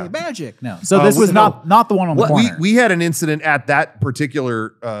mime to Yeah. magic. No, so this was no. not the one on the corner. We had an incident at that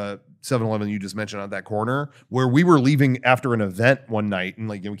particular 7-Eleven you just mentioned on that corner where we were leaving after an event one night and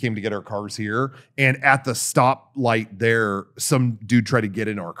like we came to get our cars here, and at the stoplight there, some dude tried to get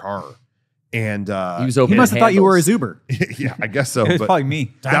in our car, and He was He opening must have thought you were a handles. Zuber. yeah, I guess so. It was but probably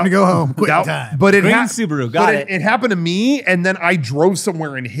me. Time to go home. Quick time. But it Green hap- Subaru, but got it. it. It happened to me, and then I drove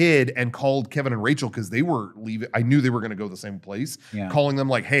somewhere and hid and called Kevin and Rachel because they were leaving. I knew they were going to go the same place. Yeah. Calling them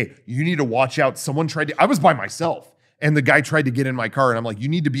like, "Hey, you need to watch out. Someone tried to." I was by myself, and the guy tried to get in my car, and I'm like, "You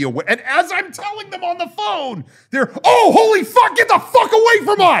need to be aware." And as I'm telling them on the phone, they're, "Oh, holy fuck! Get the fuck away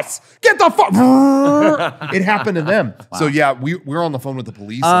from us! Get the fuck!" It happened to them. So yeah, we're on the phone with the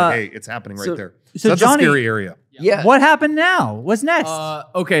police. Like, hey, it's happening right there. so That's Johnny- a scary area. Yeah. What happened now? What's next?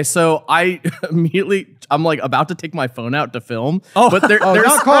 Okay, so I immediately I'm like about to take my phone out to film. Oh. But they're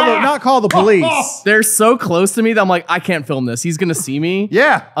Not call the police. they're so close to me that I'm like, I can't film this. He's gonna see me.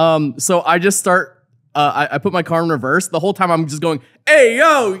 Yeah. So I just start. I put my car in reverse. The whole time I'm just going, hey,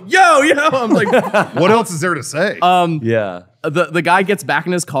 yo, yo, yo. I'm like, What else is there to say? Yeah. the guy gets back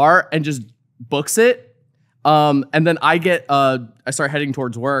in his car and just books it. And then I start heading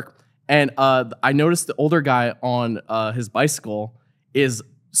towards work. And I noticed the older guy on his bicycle is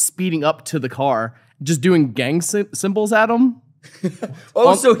speeding up to the car, just doing gang symbols at him.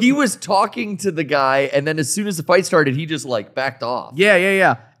 Oh, so he was talking to the guy, and then as soon as the fight started, he just like backed off.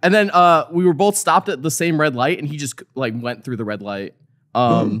 Yeah. And then we were both stopped at the same red light, and he just like went through the red light. He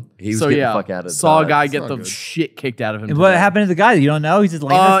was getting the fuck out of saw a that. guy That's get not the good. shit kicked out of him. And what today. happened to the guy? You don't know? He's just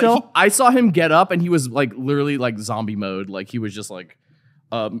laying there still? I saw him get up, and he was like literally like zombie mode. Like he was just like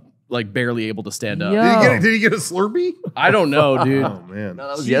barely able to stand up. Yeah. Did he get a Slurpee? I don't know, dude. Oh man. No,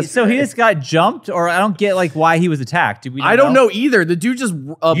 that was So yesterday. he just got jumped, or I don't get like why he was attacked. Did we I don't know either. The dude just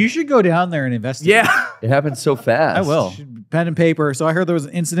You should go down there and investigate. yeah. It happened so fast. I will. Pen and paper. So I heard there was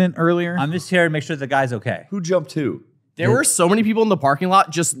an incident earlier. I'm just here to make sure the guy's okay. Who jumped who? There were so many people in the parking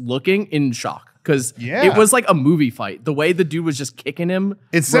lot just looking in shock because Yeah. it was like a movie fight. The way the dude was just kicking him.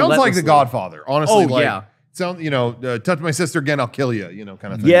 It sounds like relentlessly. The Godfather, honestly. Oh, like, yeah. Touch my sister again, I'll kill you,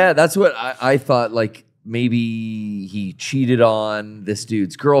 kind of thing. Yeah, that's what I thought. Like maybe he cheated on this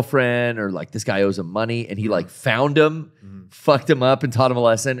dude's girlfriend, or like this guy owes him money, and he like found him, fucked him up, and taught him a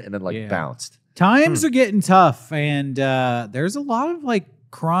lesson, and then like Yeah. bounced. Times are getting tough, and there's a lot of like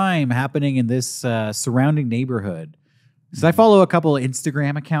crime happening in this surrounding neighborhood. So I follow a couple of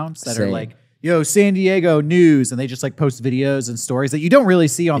Instagram accounts that are Same. like, "Yo, San Diego news," and they just like post videos and stories that you don't really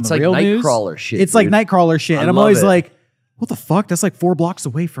see on It's the like real news. Nightcrawler shit. It's like dude. Nightcrawler shit, I and I'm love always it. like, "What the fuck? That's like 4 blocks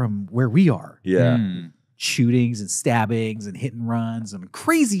away from where we are." Yeah. Shootings and stabbings and hit and runs and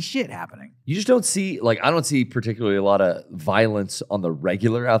crazy shit happening. You just don't see, like, I don't see particularly a lot of violence on the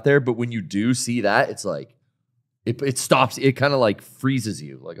regular out there, but when you do see that, it's like, it stops, it kind of like freezes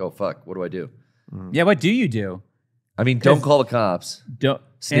you. Like, oh, fuck, what do I do? Yeah, what do you do? I mean, don't call the cops. Don't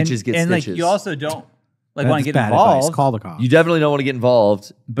Snitches get and like stitches. you also don't like That's want to get bad involved. advice. Call the cops. You definitely don't want to get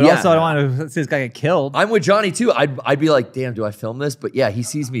involved. But Yeah. also I don't want to see this guy get killed. I'm with Johnny too. I'd be like, damn, do I film this? But yeah, he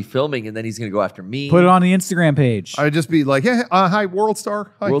sees me filming and then he's going to go after me. Put it on the Instagram page. I'd just be like, yeah, hi, World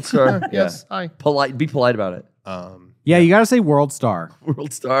Star. Hi. World Star. Yes, Yeah. hi. Polite, be polite about it. Yeah, you got to say World Star.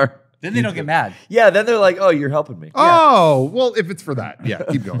 World Star. Then they don't get mad. Yeah, then they're like, oh, you're helping me. Oh, well, if it's for that, yeah,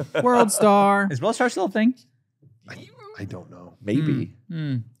 keep going. World Star. Is Will Star still a thing? I don't know. Maybe.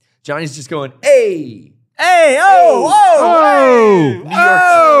 Johnny's just going, hey. Hey,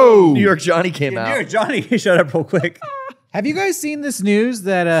 New York Johnny came out. Here, Johnny showed up real quick. Have you guys seen this news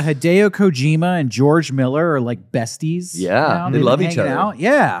that Hideo Kojima and George Miller are like besties? Yeah, now? they They've love been each hanging other. out?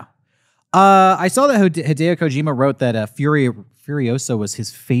 Yeah. I saw that Hideo Kojima wrote that Furiosa was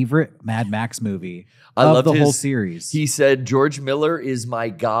his favorite Mad Max movie I of loved the his- whole series. He said, George Miller is my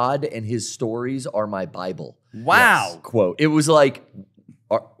God and his stories are my Bible. Wow. Quote. It was like,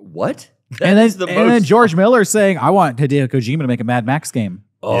 what? And That is then George Miller saying, I want Hideo Kojima to make a Mad Max game.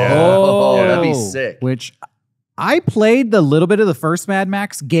 Oh, Yeah. that'd be sick. Which I played the little bit of the first Mad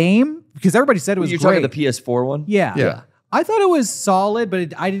Max game because everybody said it was You're great. talking the PS4 one? Yeah. Yeah. I thought it was solid,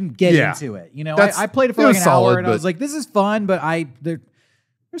 but I didn't get into it. You know, I played it for it like was an hour solid, and I but- was like, this is fun, but there's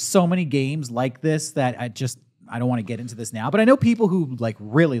so many games like this that I don't want to get into this now. But I know people who like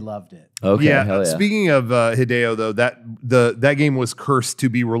really loved it. Okay. Yeah. Hell yeah. Speaking of Hideo, though, that game was cursed to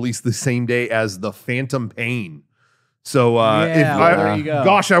be released the same day as the Phantom Pain. So there you go.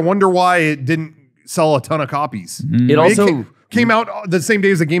 Gosh, I wonder why it didn't sell a ton of copies. It also came out the same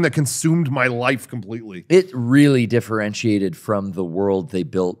day as a game that consumed my life completely. it really differentiated from the world they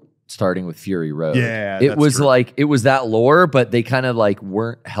built starting with Fury Road. Yeah, it that's was true. like it was that lore, but they kind of like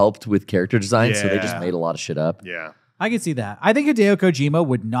weren't helped with character design, so they just Yeah. made a lot of shit up. Yeah. I can see that. I think Hideo Kojima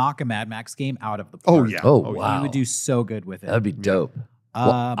would knock a Mad Max game out of the park. Oh yeah. Oh, yeah. wow. He would do so good with it. That'd be dope.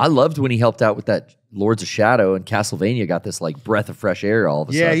 Well, I loved when he helped out with that Lords of Shadow, and Castlevania got this like breath of fresh air all of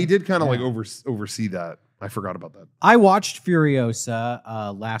a Yeah, sudden. he did kind of like oversee that. I forgot about that. I watched Furiosa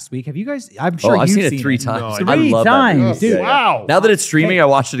last week. Have you guys? I'm sure I've you've seen it 3 times. No, I Three love times, that movie. dude. Wow. Now that it's streaming, Hey, I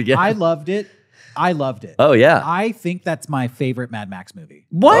watched it again. I loved it. I loved it. Oh yeah. I think that's my favorite Mad Max movie.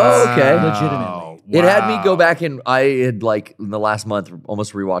 What? Oh, okay. Legitimately. It had me go Wow. back and I had like in the last month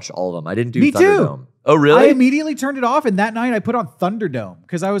almost rewatched all of them. I didn't do Me too. Thunderdome. Oh I really? immediately turned it off, and that night I put on Thunderdome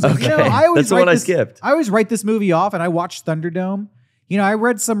because I was like, you know, Okay. I always That's the write one I this- skipped. I always write this movie off, and I watched Thunderdome. You know, I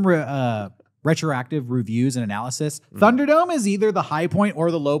read some retroactive reviews and analysis. Thunderdome is either the high point or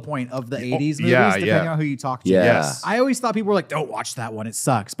the low point of the 80s movies, yeah, depending yeah. on who you talk to. Yeah. Yes. I always thought people were like, don't watch that one. It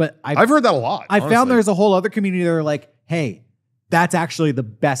sucks. But I've heard that a lot. I found honestly. there's a whole other community that are like, hey, that's actually the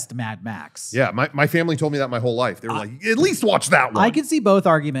best Mad Max. Yeah, my family told me that my whole life. They were like, at least watch that one. I can see both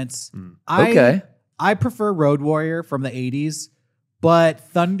arguments. Okay. I prefer Road Warrior from the 80s, but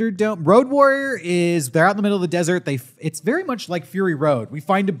Thunderdome, Road Warrior they're out in the middle of the desert. It's very much like Fury Road. We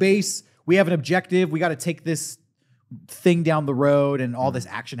find a base, we have an objective, we got to take this thing down the road, and all this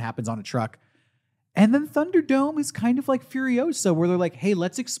action happens on a truck. And then Thunderdome is kind of like Furiosa, where they're like, hey,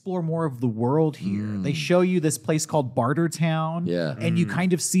 let's explore more of the world here. They show you this place called Bartertown, Yeah. and you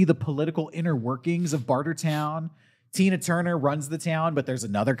kind of see the political inner workings of Bartertown. Tina Turner runs the town, but there's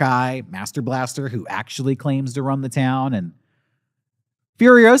another guy, Master Blaster, who actually claims to run the town. And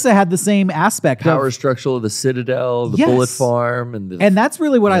Furiosa had the same aspect. Power of, structure of the Citadel, the Yes. bullet farm, and the and that's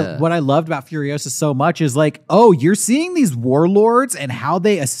really what Yeah. I loved about Furiosa so much is like, oh, you're seeing these warlords and how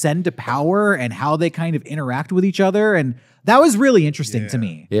they ascend to power and how they kind of interact with each other. And that was really interesting to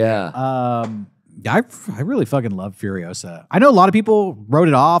me. yeah. I really fucking love Furiosa. I know a lot of people wrote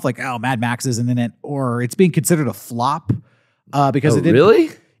it off like, oh, Mad Max isn't in it, or it's being considered a flop because it didn't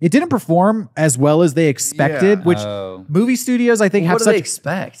really? it didn't perform as well as they expected, Yeah. which Oh. movie studios I think What have do such. they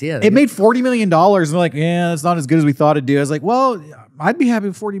expect? Yeah. It made $40 million, and they're like, yeah, it's not as good as we thought it'd do. I was like, well, I'd be happy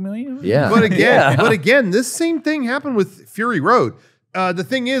with $40 million. yeah. But again, this same thing happened with Fury Road. The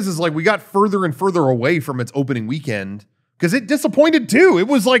thing is like we got further and further away from its opening weekend because it disappointed too. It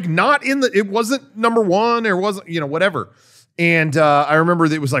was like it wasn't number one or wasn't, whatever. And I remember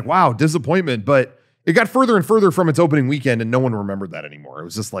that it was like, wow, disappointment. But it got further and further from its opening weekend and no one remembered that anymore. It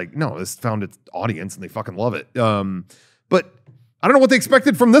was just like, no, this found its audience and they fucking love it. But I don't know what they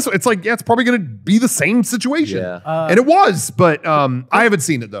expected from this. It's like, yeah, it's probably going to be the same situation. Yeah. And it was, but I haven't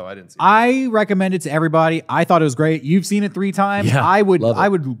seen it though. I didn't see it. I recommend it to everybody. I thought it was great. You've seen it 3 times. Yeah, I would love it. I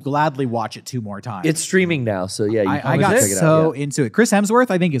would gladly watch it 2 more times. It's streaming now, so yeah, you I probably got check it so out. into it. Chris Hemsworth,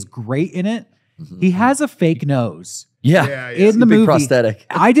 I think, is great in it. He has a fake nose. Yeah. Yeah, In the Big movie, prosthetic.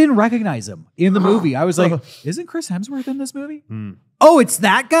 I didn't recognize him in the movie. I was like, "Isn't Chris Hemsworth in this movie?" Oh, it's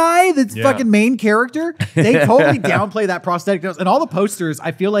that guy. That's Yeah. fucking main character. They totally downplay that prosthetic nose, and all the posters.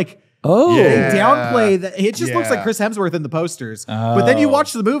 I feel like Oh, they Yeah. downplay that. It just looks like Yeah. Chris Hemsworth in the posters. But then you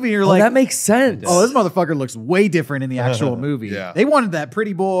watch the movie, and you're like, that makes sense. "Oh, this motherfucker looks way different in the actual movie." Yeah. They wanted that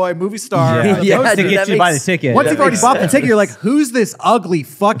pretty boy movie star. Yeah. on the Yeah, poster. To dude, get that you by the makes- ticket. Once that you've already makes bought the sense. ticket, you're like, "Who's this ugly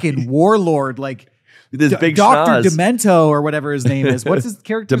fucking warlord?" Like. this big Dr. schnoz. Demento or whatever his name is. What's his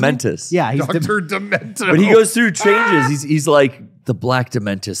character? Dementus. Yeah, he's Dr. Demento. But he goes through changes. He's like the black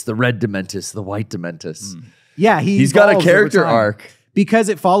Dementus, the red Dementus, the white Dementus. yeah, He's got a evolves over character time. arc. because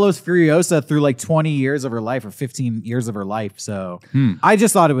it follows Furiosa through like 20 years of her life or 15 years of her life. So I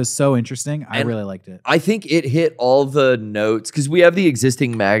just thought it was so interesting. I And really liked it. I think it hit all the notes because we have the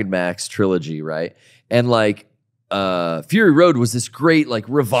existing Mad Max trilogy, right? And like Fury Road was this great like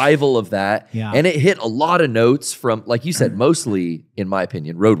revival of that. Yeah. And it hit a lot of notes from, like you said, mostly, in my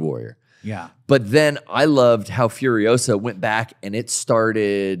opinion, Road Warrior. Yeah. But then I loved how Furiosa went back and it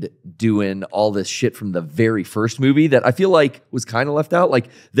started doing all this shit from the very first movie that I feel like was kind of left out. Like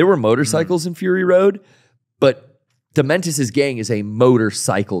there were motorcycles in Fury Road, but Dementis' gang is a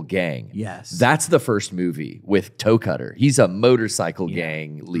motorcycle gang. Yes. That's the first movie with Toe Cutter. He's a motorcycle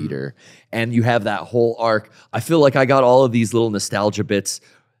gang leader. And you have that whole arc. I feel like I got all of these little nostalgia bits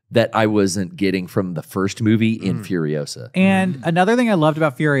that I wasn't getting from the first movie in Furiosa. And another thing I loved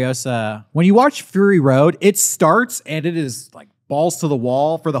about Furiosa, when you watch Fury Road, it starts and it is like balls to the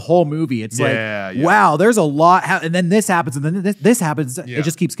wall for the whole movie. It's wow, there's a lot. And then this happens and then this happens. It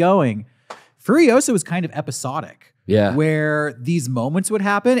just keeps going. Furiosa was kind of episodic. Yeah. Where these moments would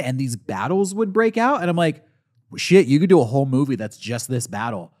happen and these battles would break out. And I'm like, shit, you could do a whole movie that's just this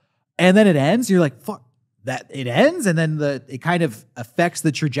battle. And then it ends. You're like, fuck. That it ends and then it kind of affects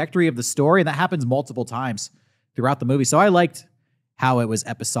the trajectory of the story. And that happens multiple times throughout the movie. So I liked how it was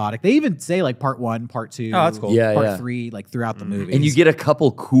episodic. They even say like part 1, part 2, that's cool. part 3, like throughout the movie. And you get a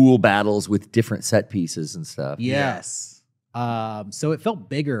couple cool battles with different set pieces and stuff. Yes. So it felt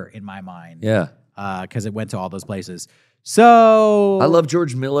bigger in my mind. Yeah. Because it went to all those places. So I love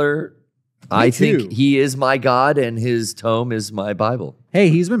George Miller. I think he is my God and his tome is my Bible. Hey,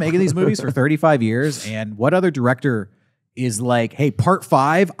 he's been making these movies for 35 years. And what other director is like, hey, part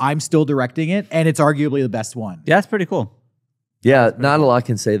 5, I'm still directing it. And it's arguably the best one. Yeah, that's pretty cool. Yeah, not a lot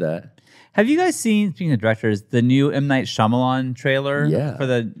can say that. Have you guys seen, speaking of directors, the new M. Night Shyamalan trailer for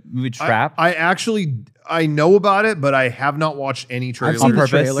the movie Trap? I know about it, but I have not watched any trailers. seen the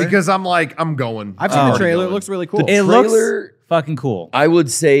trailer. Because I'm like, I'm going. I've seen the trailer. It looks really cool. It looks fucking cool. I would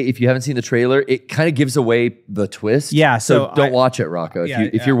say if you haven't seen the trailer, it kind of gives away the twist. Yeah, so don't watch it, Rocco.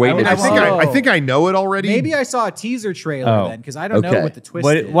 If you're waiting, I think I know it already. Maybe I saw a teaser trailer then because I don't know what the twist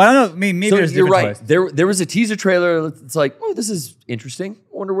is. Well, I don't know. Maybe so there's you're right. Twist. There was a teaser trailer. It's like, oh, this is interesting.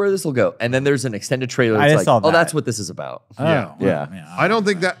 I wonder where this will go. And then there's an extended trailer. I It's just like, saw oh, that. that's what this is about. Yeah. I don't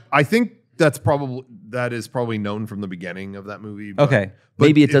think that. I think that is probably known from the beginning of that movie. But, Okay. but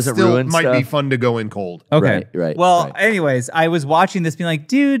Maybe it doesn't ruin might be stuff. fun to go in cold. Okay. Right. Well, anyways, I was watching this being like,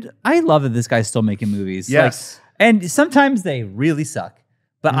 dude, I love that this guy's still making movies. Yes. Like, and sometimes they really suck.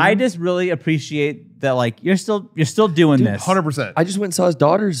 But I just really appreciate that, like, you're still doing this. 100%. I just went and saw his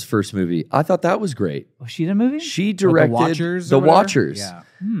daughter's first movie. I thought that was great. Was she in a movie? She directed Watchers The or whatever? Watchers. Yeah.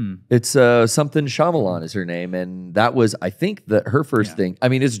 It's something Shyamalan is her name, and that was, I think, her first thing. I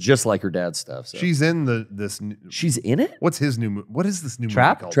mean, it's just like her dad's stuff. So. She's in this. She's in it. What's his new movie? What is this new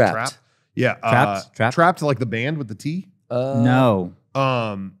Trapped? movie called? Trapped. Yeah. Trapped? Trapped, like the band with the T. No.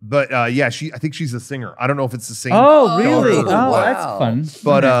 But yeah, I think she's a singer. I don't know if it's the same. Oh, really? daughter. Oh, wow. that's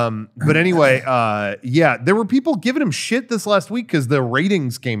fun. But anyway, yeah, there were people giving him shit this last week because the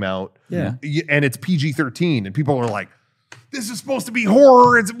ratings came out. Yeah. And it's PG-13, and people were like, "This is supposed to be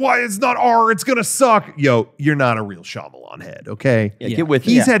horror. It's not R. It's gonna suck." Yo, you're not a real Shyamalan head, okay? Yeah, get with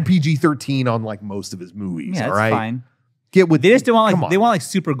it. He's had PG-13 on like most of his movies. Yeah, all that's right, fine. get with. They just don't want come like on. they want like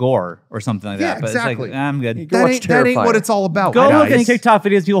super gore or something like Yeah, that. But exactly. it's like, I'm good. Go watch that ain't Terrifier. what it's all about. Go look guys. at TikTok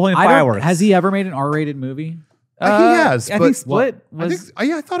videos of people holding I don't, fireworks. has he ever made an R-rated movie? He has. I but think Split was.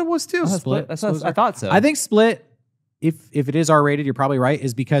 I thought it was too. Split. I thought so. I think Split, if it is R-rated, you're probably right,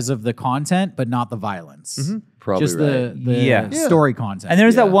 is because of the content, but not the violence. Probably Just right. the story content. And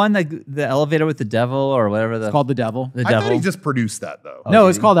there's that one like the elevator with the devil or whatever. it's called The Devil. The I devil. thought he just produced that though. No,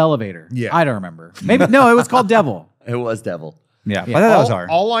 it's called Elevator. Yeah. I don't remember. Maybe no, it was called Devil. It was Devil. yeah, but I thought that was hard.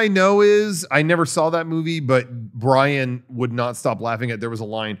 All I know is I never saw that movie, but Brian would not stop laughing at. There was a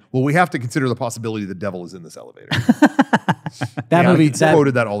line. Well, we have to consider the possibility the devil is in this elevator. That movie he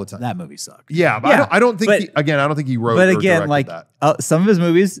quoted that all the time. That movie sucked. Yeah, but Yeah, I don't think. but- I don't think he wrote. But or again, directed like that. some of his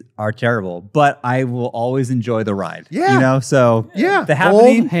movies are terrible, but I will always enjoy the ride. Yeah. you know. So Yeah. The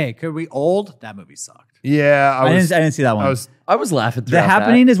Happening. Old? Hey, could we old? That movie sucked. Yeah, I didn't see that one. I was laughing through The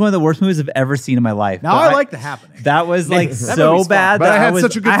Happening is one of the worst movies I've ever seen in my life. Now But I like The Happening. that was like That so movie's fun. bad But that I had was,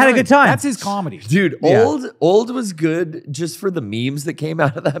 such a good I had a time. good time. That's his comedy. Dude, Yeah. old was good just for the memes that came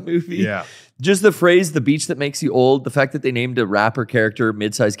out of that movie. Yeah. Just the phrase, the beach that makes you old, the fact that they named a rapper character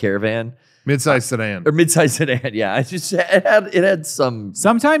Midsize Caravan Mid-sized sedan. or Midsize Sedan. Yeah, it had some.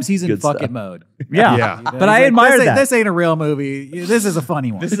 Sometimes he's in Good fuck stuff. it mode. yeah. Yeah. But I admire that. This ain't a real movie. This is a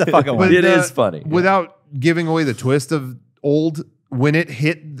funny one. This is a fucking one. But It is funny. Without giving away the twist of old, when it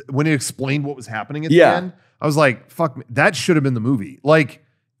explained what was happening at Yeah. the end, I was like, "Fuck, that should have been the movie." Like,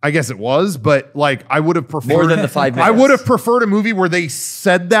 I guess it was, but like, I would have preferred More than the 5 minutes. I would have preferred a movie where they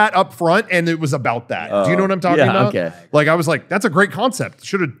said that up front and it was about that. Do you know what I'm talking yeah, about? okay. Like, I was like, "That's a great concept.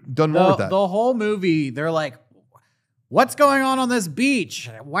 Should have done more with that." The whole movie, they're like, what's going on this beach?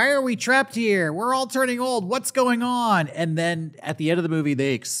 Why are we trapped here? We're all turning old. What's going on? And then at the end of the movie,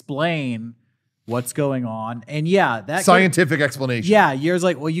 they explain what's going on. And yeah, that Scientific explanation. Yeah, years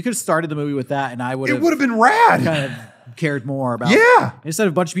like, well, you could have started the movie with that, and I would It have would have been rad. kind of cared more about. Yeah. Instead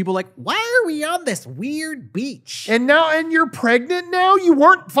of a bunch of people like, why are we on this weird beach? And you're pregnant now? You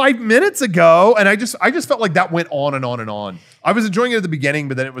weren't 5 minutes ago. And I just felt like that went on and on and on. I was enjoying it at the beginning,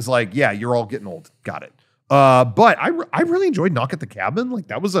 but then it was like, yeah, you're all getting old. Got it. But I really enjoyed Knock at the Cabin. Like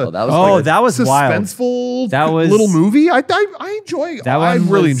that was that was wild. Suspenseful That was little movie. I enjoy. I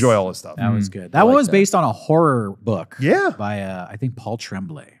really enjoy all this stuff. That was good. That one was based on a horror book. Yeah. By I think Paul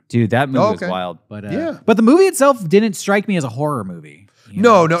Tremblay. Dude, that movie was wild. But yeah. But the movie itself didn't strike me as a horror movie.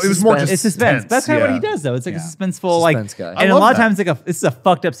 No, it was more just it's suspense. tense, That's kind of yeah. what he does, though. It's like a suspenseful, like, Suspense guy. and a love lot of that. times, like, this is a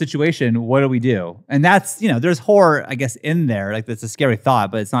fucked up situation. What do we do? And that's, there's horror, I guess, in there. Like, that's a scary thought,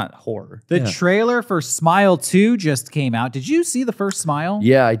 but it's not horror. The trailer for Smile 2 just came out. Did you see the first Smile?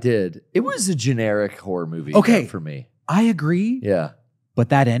 Yeah, I did. It was a generic horror movie. Okay. For me. I agree. Yeah. But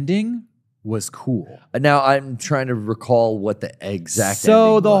that ending was cool. Now I'm trying to recall what the exact.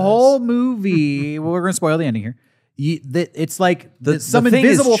 So ending the was. whole movie, well, we're going to spoil the ending here. It's like some the thing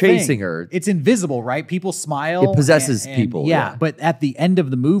is invisible chasing thing. her. It's invisible, right? People smile. It possesses people, yeah. But at the end of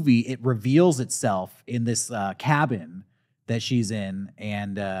the movie, it reveals itself in this cabin that she's in.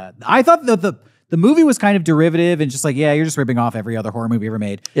 And I thought that the movie was kind of derivative and just like, yeah, you're just ripping off every other horror movie ever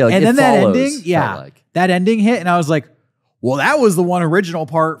made. Yeah, like and It then that Follows, ending, felt like. that ending hit, and I was like, well, that was the one original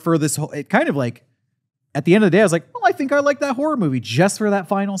part for this whole. It kind of like. At the end of the day, I was like, well, I think I like that horror movie just for that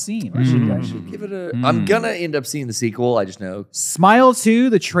final scene. I should give it a. I'm gonna end up seeing the sequel. I just know. Smile 2,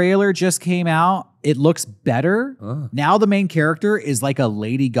 the trailer just came out. It looks better. Now the main character is like a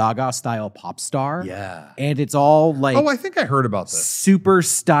Lady Gaga style pop star. Yeah. And it's all like Oh, I think I heard about this. super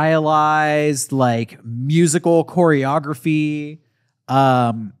stylized, like musical choreography,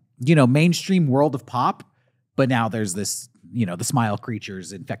 mainstream world of pop. But now there's this, the smile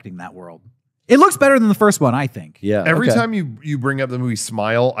creatures infecting that world. It looks better than the first one, I think. Yeah. Every okay. time you bring up the movie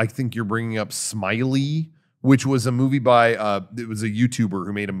Smile, I think you're bringing up Smiley, which was a movie by it was a YouTuber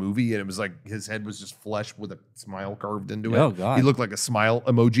who made a movie, and it was like his head was just flesh with a smile carved into it. Oh, God. He looked like a smile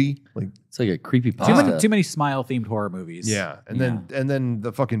emoji. Like It's like a creepy Too pasta. many smile themed horror movies. yeah, and then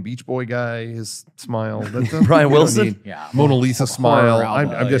the fucking Beach Boy guy, his smile. Brian you don't Wilson? need Yeah. Mona Lisa smile.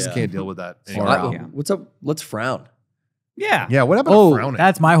 album. I just Yeah. can't deal with that. Horror anymore. album. What's up? Let's frown. Yeah. Yeah, what happened to Oh, frowning?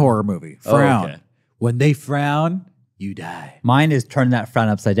 that's my horror movie. Oh, Frown. okay. When they frown, you die. Mine is turning that frown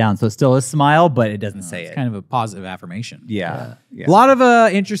upside down. So it's still a smile, but it doesn't say It's it. kind of a positive affirmation. Yeah. A lot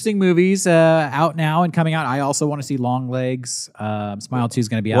of interesting movies out now and coming out. I also want to see Long Legs. Smile 2 is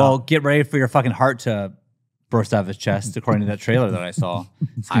going to be Well, out. get ready for your fucking heart to burst out of his chest, according to that trailer that I saw.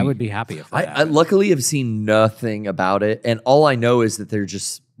 I would be happy if that I luckily have seen nothing about it, and all I know is that they're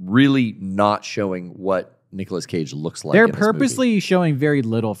just really not showing what Nicolas Cage looks like. They're in this movie, purposely showing very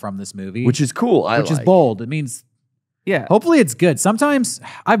little from this movie. which is cool. which is bold. It means Yeah. hopefully it's good. Sometimes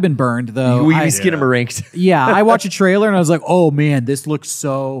I've been burned though. We I- skin him ranked. yeah, I watch a trailer and I was like, oh man, this looks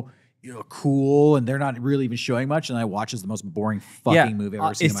so cool, and they're not really even showing much. And I watch as the most boring fucking movie I've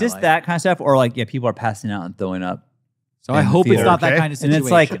ever seen. It's in my just life. that kind of stuff, or like, people are passing out and throwing up. So I in hope it's theater. not that Okay. kind of And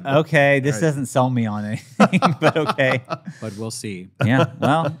situation. it's like, okay, this doesn't sell me on anything, but okay. but we'll see. Yeah.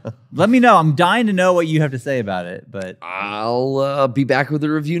 Well, let me know. I'm dying to know what you have to say about it, but I'll be back with a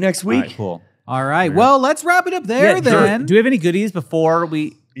review next week. all right, cool. All right. Well, let's wrap it up there then. Do we have any goodies before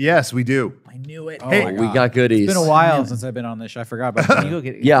we? Yes, we do. I knew it. Oh Hey, my We God. got goodies. It's been a while since I've been on this. I forgot about that. You go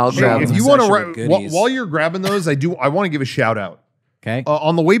get it. Yeah, I'll Hey, grab if them. you want Session with to, goodies. while you're grabbing those, I want to give a shout out. Okay.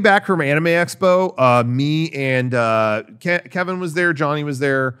 On the way back from Anime Expo, me and Kevin was there, Johnny was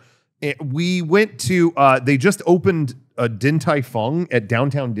there. And we went to, they just opened a Din Tai Fung at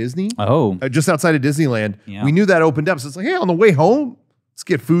downtown Disney, Oh, just outside of Disneyland. Yeah. We knew that opened up. So it's like, hey, on the way home, let's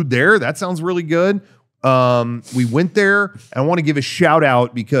get food there. That sounds really good. We went there, and I want to give a shout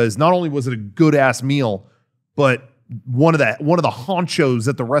out because not only was it a good ass meal, but one of the honchos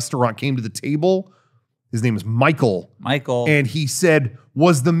at the restaurant came to the table. His name is Michael. Michael. And he said,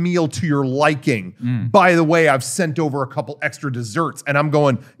 was the meal to your liking? By the way, I've sent over a couple extra desserts. And I'm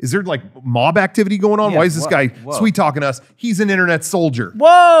going, is there like mob activity going on? Yeah, Why is this guy whoa. sweet talking us? He's an internet soldier.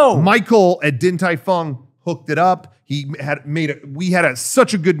 Whoa. Michael at Din Tai Fung hooked it up. We had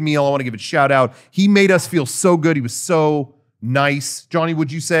such a good meal. I want to give a shout out. He made us feel so good. He was so nice. Johnny,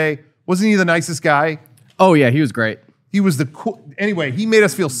 would you say, wasn't he the nicest guy? Oh yeah, he was great. He was anyway, he made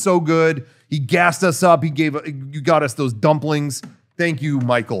us feel so good. He gassed us up. You got us those dumplings. Thank you,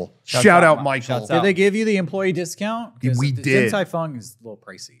 Michael. Shout out, Michael. Shouts Did they give you the employee discount? 'Cause We the did. Din Tai Fung is a little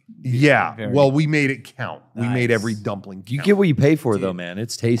pricey. Yeah. Very- Well, we made it count. We made Nice. every dumpling count. You get what you pay for, though, man.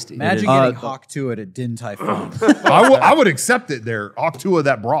 It's tasty. Imagine It is. getting Hawk Tua at Din Tai Fung. I would accept it there. Octua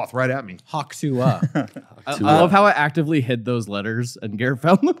that broth right at me. Hawk Tua. I love how I actively hid those letters and Garrett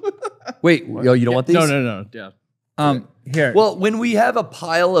found them. Wait, yo, you don't want these? No. Yeah. Here. Well, when we have a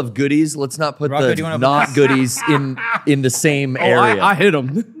pile of goodies, let's not put Rocco, do you the wanna open not this? goodies in the same Oh, area. I hid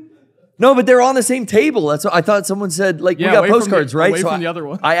them. No, but they're on the same table. That's what I thought. Someone said like Yeah, we got away from postcards, the- right? away from I, the other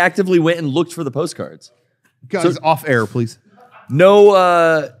one. I actively went and looked for the postcards. Guys, off air, please.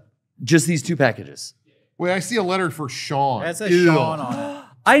 No, just these 2 packages. Wait, I see a letter for Sean. That says Ew. Sean on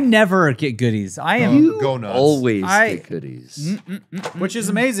I never get goodies. I am. Go nuts. Always I- get goodies. it, which is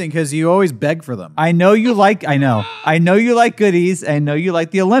amazing because you always beg for them. I know you like. I know you like goodies. I know you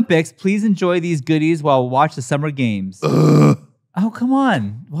like the Olympics. Please enjoy these goodies while we watch the summer games. Oh, come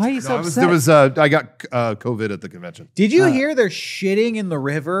on! Why are you so upset? I got COVID at the convention. Did you hear they're shitting in the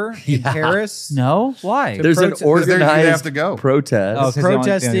river in Paris? No, why? To There's an protest- organized you have to go. protest. Oh, 'cause they want the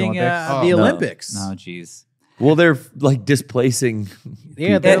Protesting Olympics? the Oh, no. Olympics. No, jeez. Well, they're like displacing.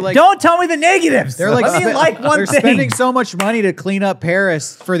 Yeah, they're like Don't tell me the negatives. they're like, Let me spe- like one they're thing. spending so much money to clean up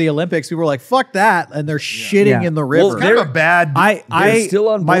Paris for the Olympics. People were like, "Fuck that," and they're shitting Yeah. in the Well, river. Kind of a bad. I still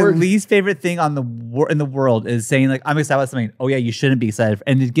on my board. least favorite thing on in the world is saying like I'm excited about something. Oh yeah, you shouldn't be excited,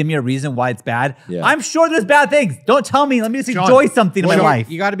 and to give me a reason why it's bad. Yeah. I'm sure there's bad things. Don't tell me. Let me just John, enjoy something in my So life.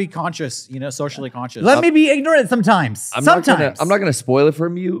 You got to be conscious, socially conscious. Let me be ignorant sometimes. I'm sometimes not gonna spoil it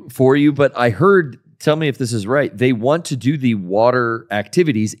for you, but I heard. Tell me if this is right. They want to do the water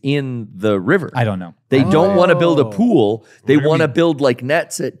activities in the river. I don't know. They don't want to build a pool. They We're gonna want to be- build like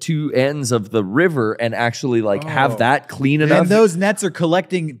nets at 2 ends of the river and actually like have that clean enough. and those nets are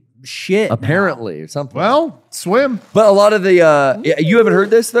collecting shit. now. apparently or something. well, swim. but a lot of the you haven't heard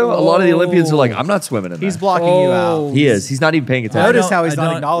this though. A lot of the Olympians are like, I'm not swimming in He's that. blocking you out. He is. He's not even paying attention. Notice I how he's don't-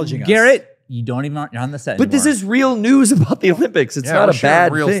 not acknowledging us. Garrett, you don't even you're on the set. But this anymore. is real news about the Olympics. It's Yeah, not we're a sharing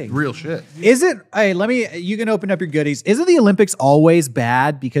bad real, thing. Real shit. Is it? Hey, you can open up your goodies. Isn't the Olympics always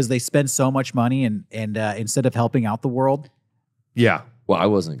bad because they spend so much money and instead of helping out the world? Yeah, Well, I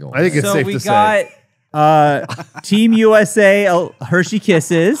wasn't going. I think it's so safe we to got say. Team USA Hershey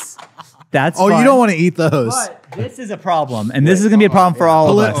Kisses. That's Oh, fun. you don't want to eat those. But this is a problem, and this is gonna be a problem for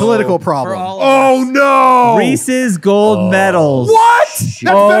all of us. Political problem. For all of Oh no! Reese's gold medals. What? That's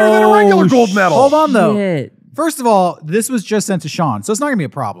better than a regular gold medal. Hold on though. Shit. First of all, this was just sent to Sean, so it's not gonna be a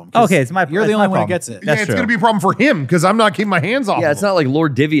problem. 'cause Okay, it's my. You're it's the my only one who problem. gets it. Yeah, That's it's true. going to be a problem for him because I'm not keeping my hands off. Yeah, of it's him. not like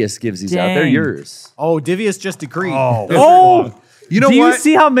Lord Divius gives these out. They're Dang. yours. Oh, Divius just decreed. Oh, You know do what? you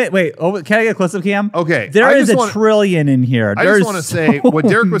see how many? Wait, can I get a close up cam? Okay, there I is just a wanna- trillion in here. I There's just want to say so what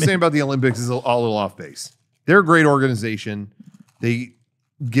Derek was many. saying about the Olympics is a little off base. They're a great organization. They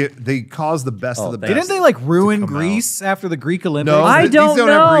cause the best of the best. Didn't they like ruin come Greece after the Greek Olympics? No, I these don't have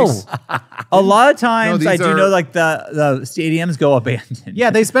know. Greece. A lot of times, No, I these do are- know like the stadiums go abandoned.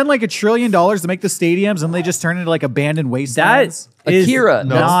 Yeah, they spend like $1 trillion to make the stadiums, and they just turn into like abandoned that wastelands. is Akira,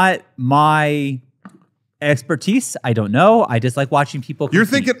 no. not my expertise. I don't know. I just like watching people. You're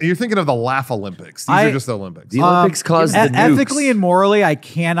compete. thinking of the Laugh Olympics. These I- are just the Olympics. The Olympics caused the nukes. Ethically and morally, I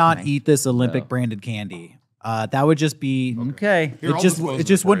cannot eat this Olympic branded candy. That would just be Okay. Here, it I'll just dispose it of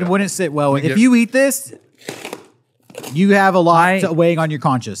just for wouldn't you. wouldn't sit well. Let me If get- you eat this, you have a lot I- weighing on your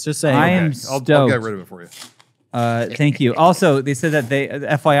conscience. Just saying. I am I'll stoked. get rid of it for you. Thank you. Also, they said that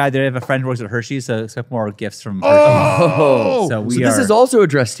FYI, they have a friend who works at Hershey's, so expect more gifts from Hershey. Oh, So we this are- is also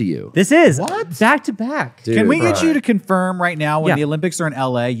addressed to you. This is back to back. Dude. Can we get you to confirm right now when Yeah. the Olympics are in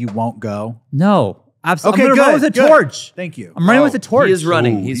LA, you won't go? No, absolutely. Okay, I'm gonna run good, with a good. torch. Thank you. I'm running with a torch. He is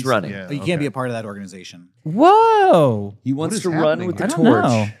running. Ooh, He's running. yeah. But you can't be a part of that organization. Whoa, He wants is to run happening with the I don't torch.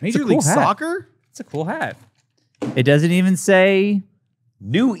 know. It's a Major cool League hat. Soccer? It's a cool hat. It doesn't even say.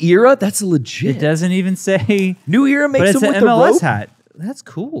 New era? That's legit. It doesn't even say. New era But makes it's him an with the MLS rope. hat. That's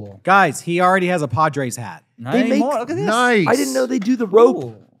cool. Guys, he already has a Padres hat. Not They make- anymore. Look at this. Nice. I didn't know they do the rope.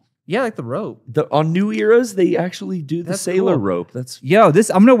 Cool. Yeah, like the rope. On new eras, they actually do the That's sailor cool. rope. That's Yo, I'm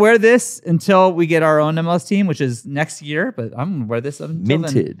gonna wear this until we get our own MLS team, which is next year. But I'm gonna wear this until then.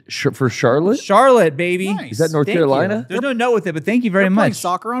 minted. For Charlotte? Charlotte, baby. Nice. Is that North Thank Carolina? you. There's no note with it, but thank you very They're playing much.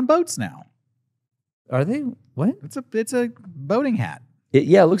 soccer on boats now. Are they? What? It's a boating hat.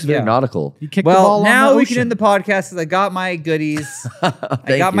 Yeah, it looks very Yeah. nautical. You kick the Well, ball on now the we ocean. can end the podcast because I got my goodies. I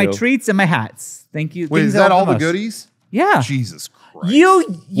Thank got my you. treats and my hats. Thank you. Wait, Things is that I love all the most. goodies? Yeah. Jesus Christ.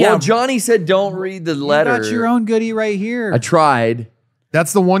 Yeah. Well, Johnny said don't read the You letter. got your own goodie right here. I tried.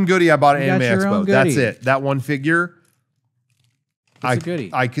 That's the one goodie I bought at You got Anime your own Expo. That's goodie. it. That one figure. It's a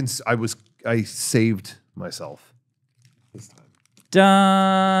goodie. I saved myself this time.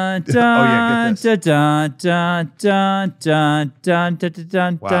 Dun, Oh, yeah, get this. dun, dun, dun, dun, dun, dun, dun,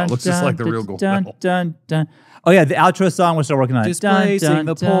 dun, Wow, looks just like the real Gold dun, Medal. dun, dun. Oh yeah, the outro song we're still working on. Displacing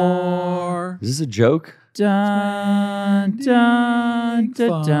the poor. Is this a joke? Dun, dun, dun, dun,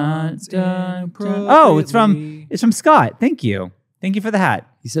 Funds dun, dun. Oh, it's from Scott. Thank you for the hat.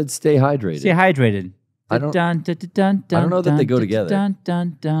 He said stay hydrated. Stay hydrated. I don't- Dun, dun, dun, dun, I don't know that they go dun, together. Dun,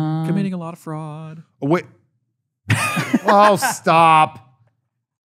 dun, dun. Committing a lot of fraud. Oh, wait. Oh, stop.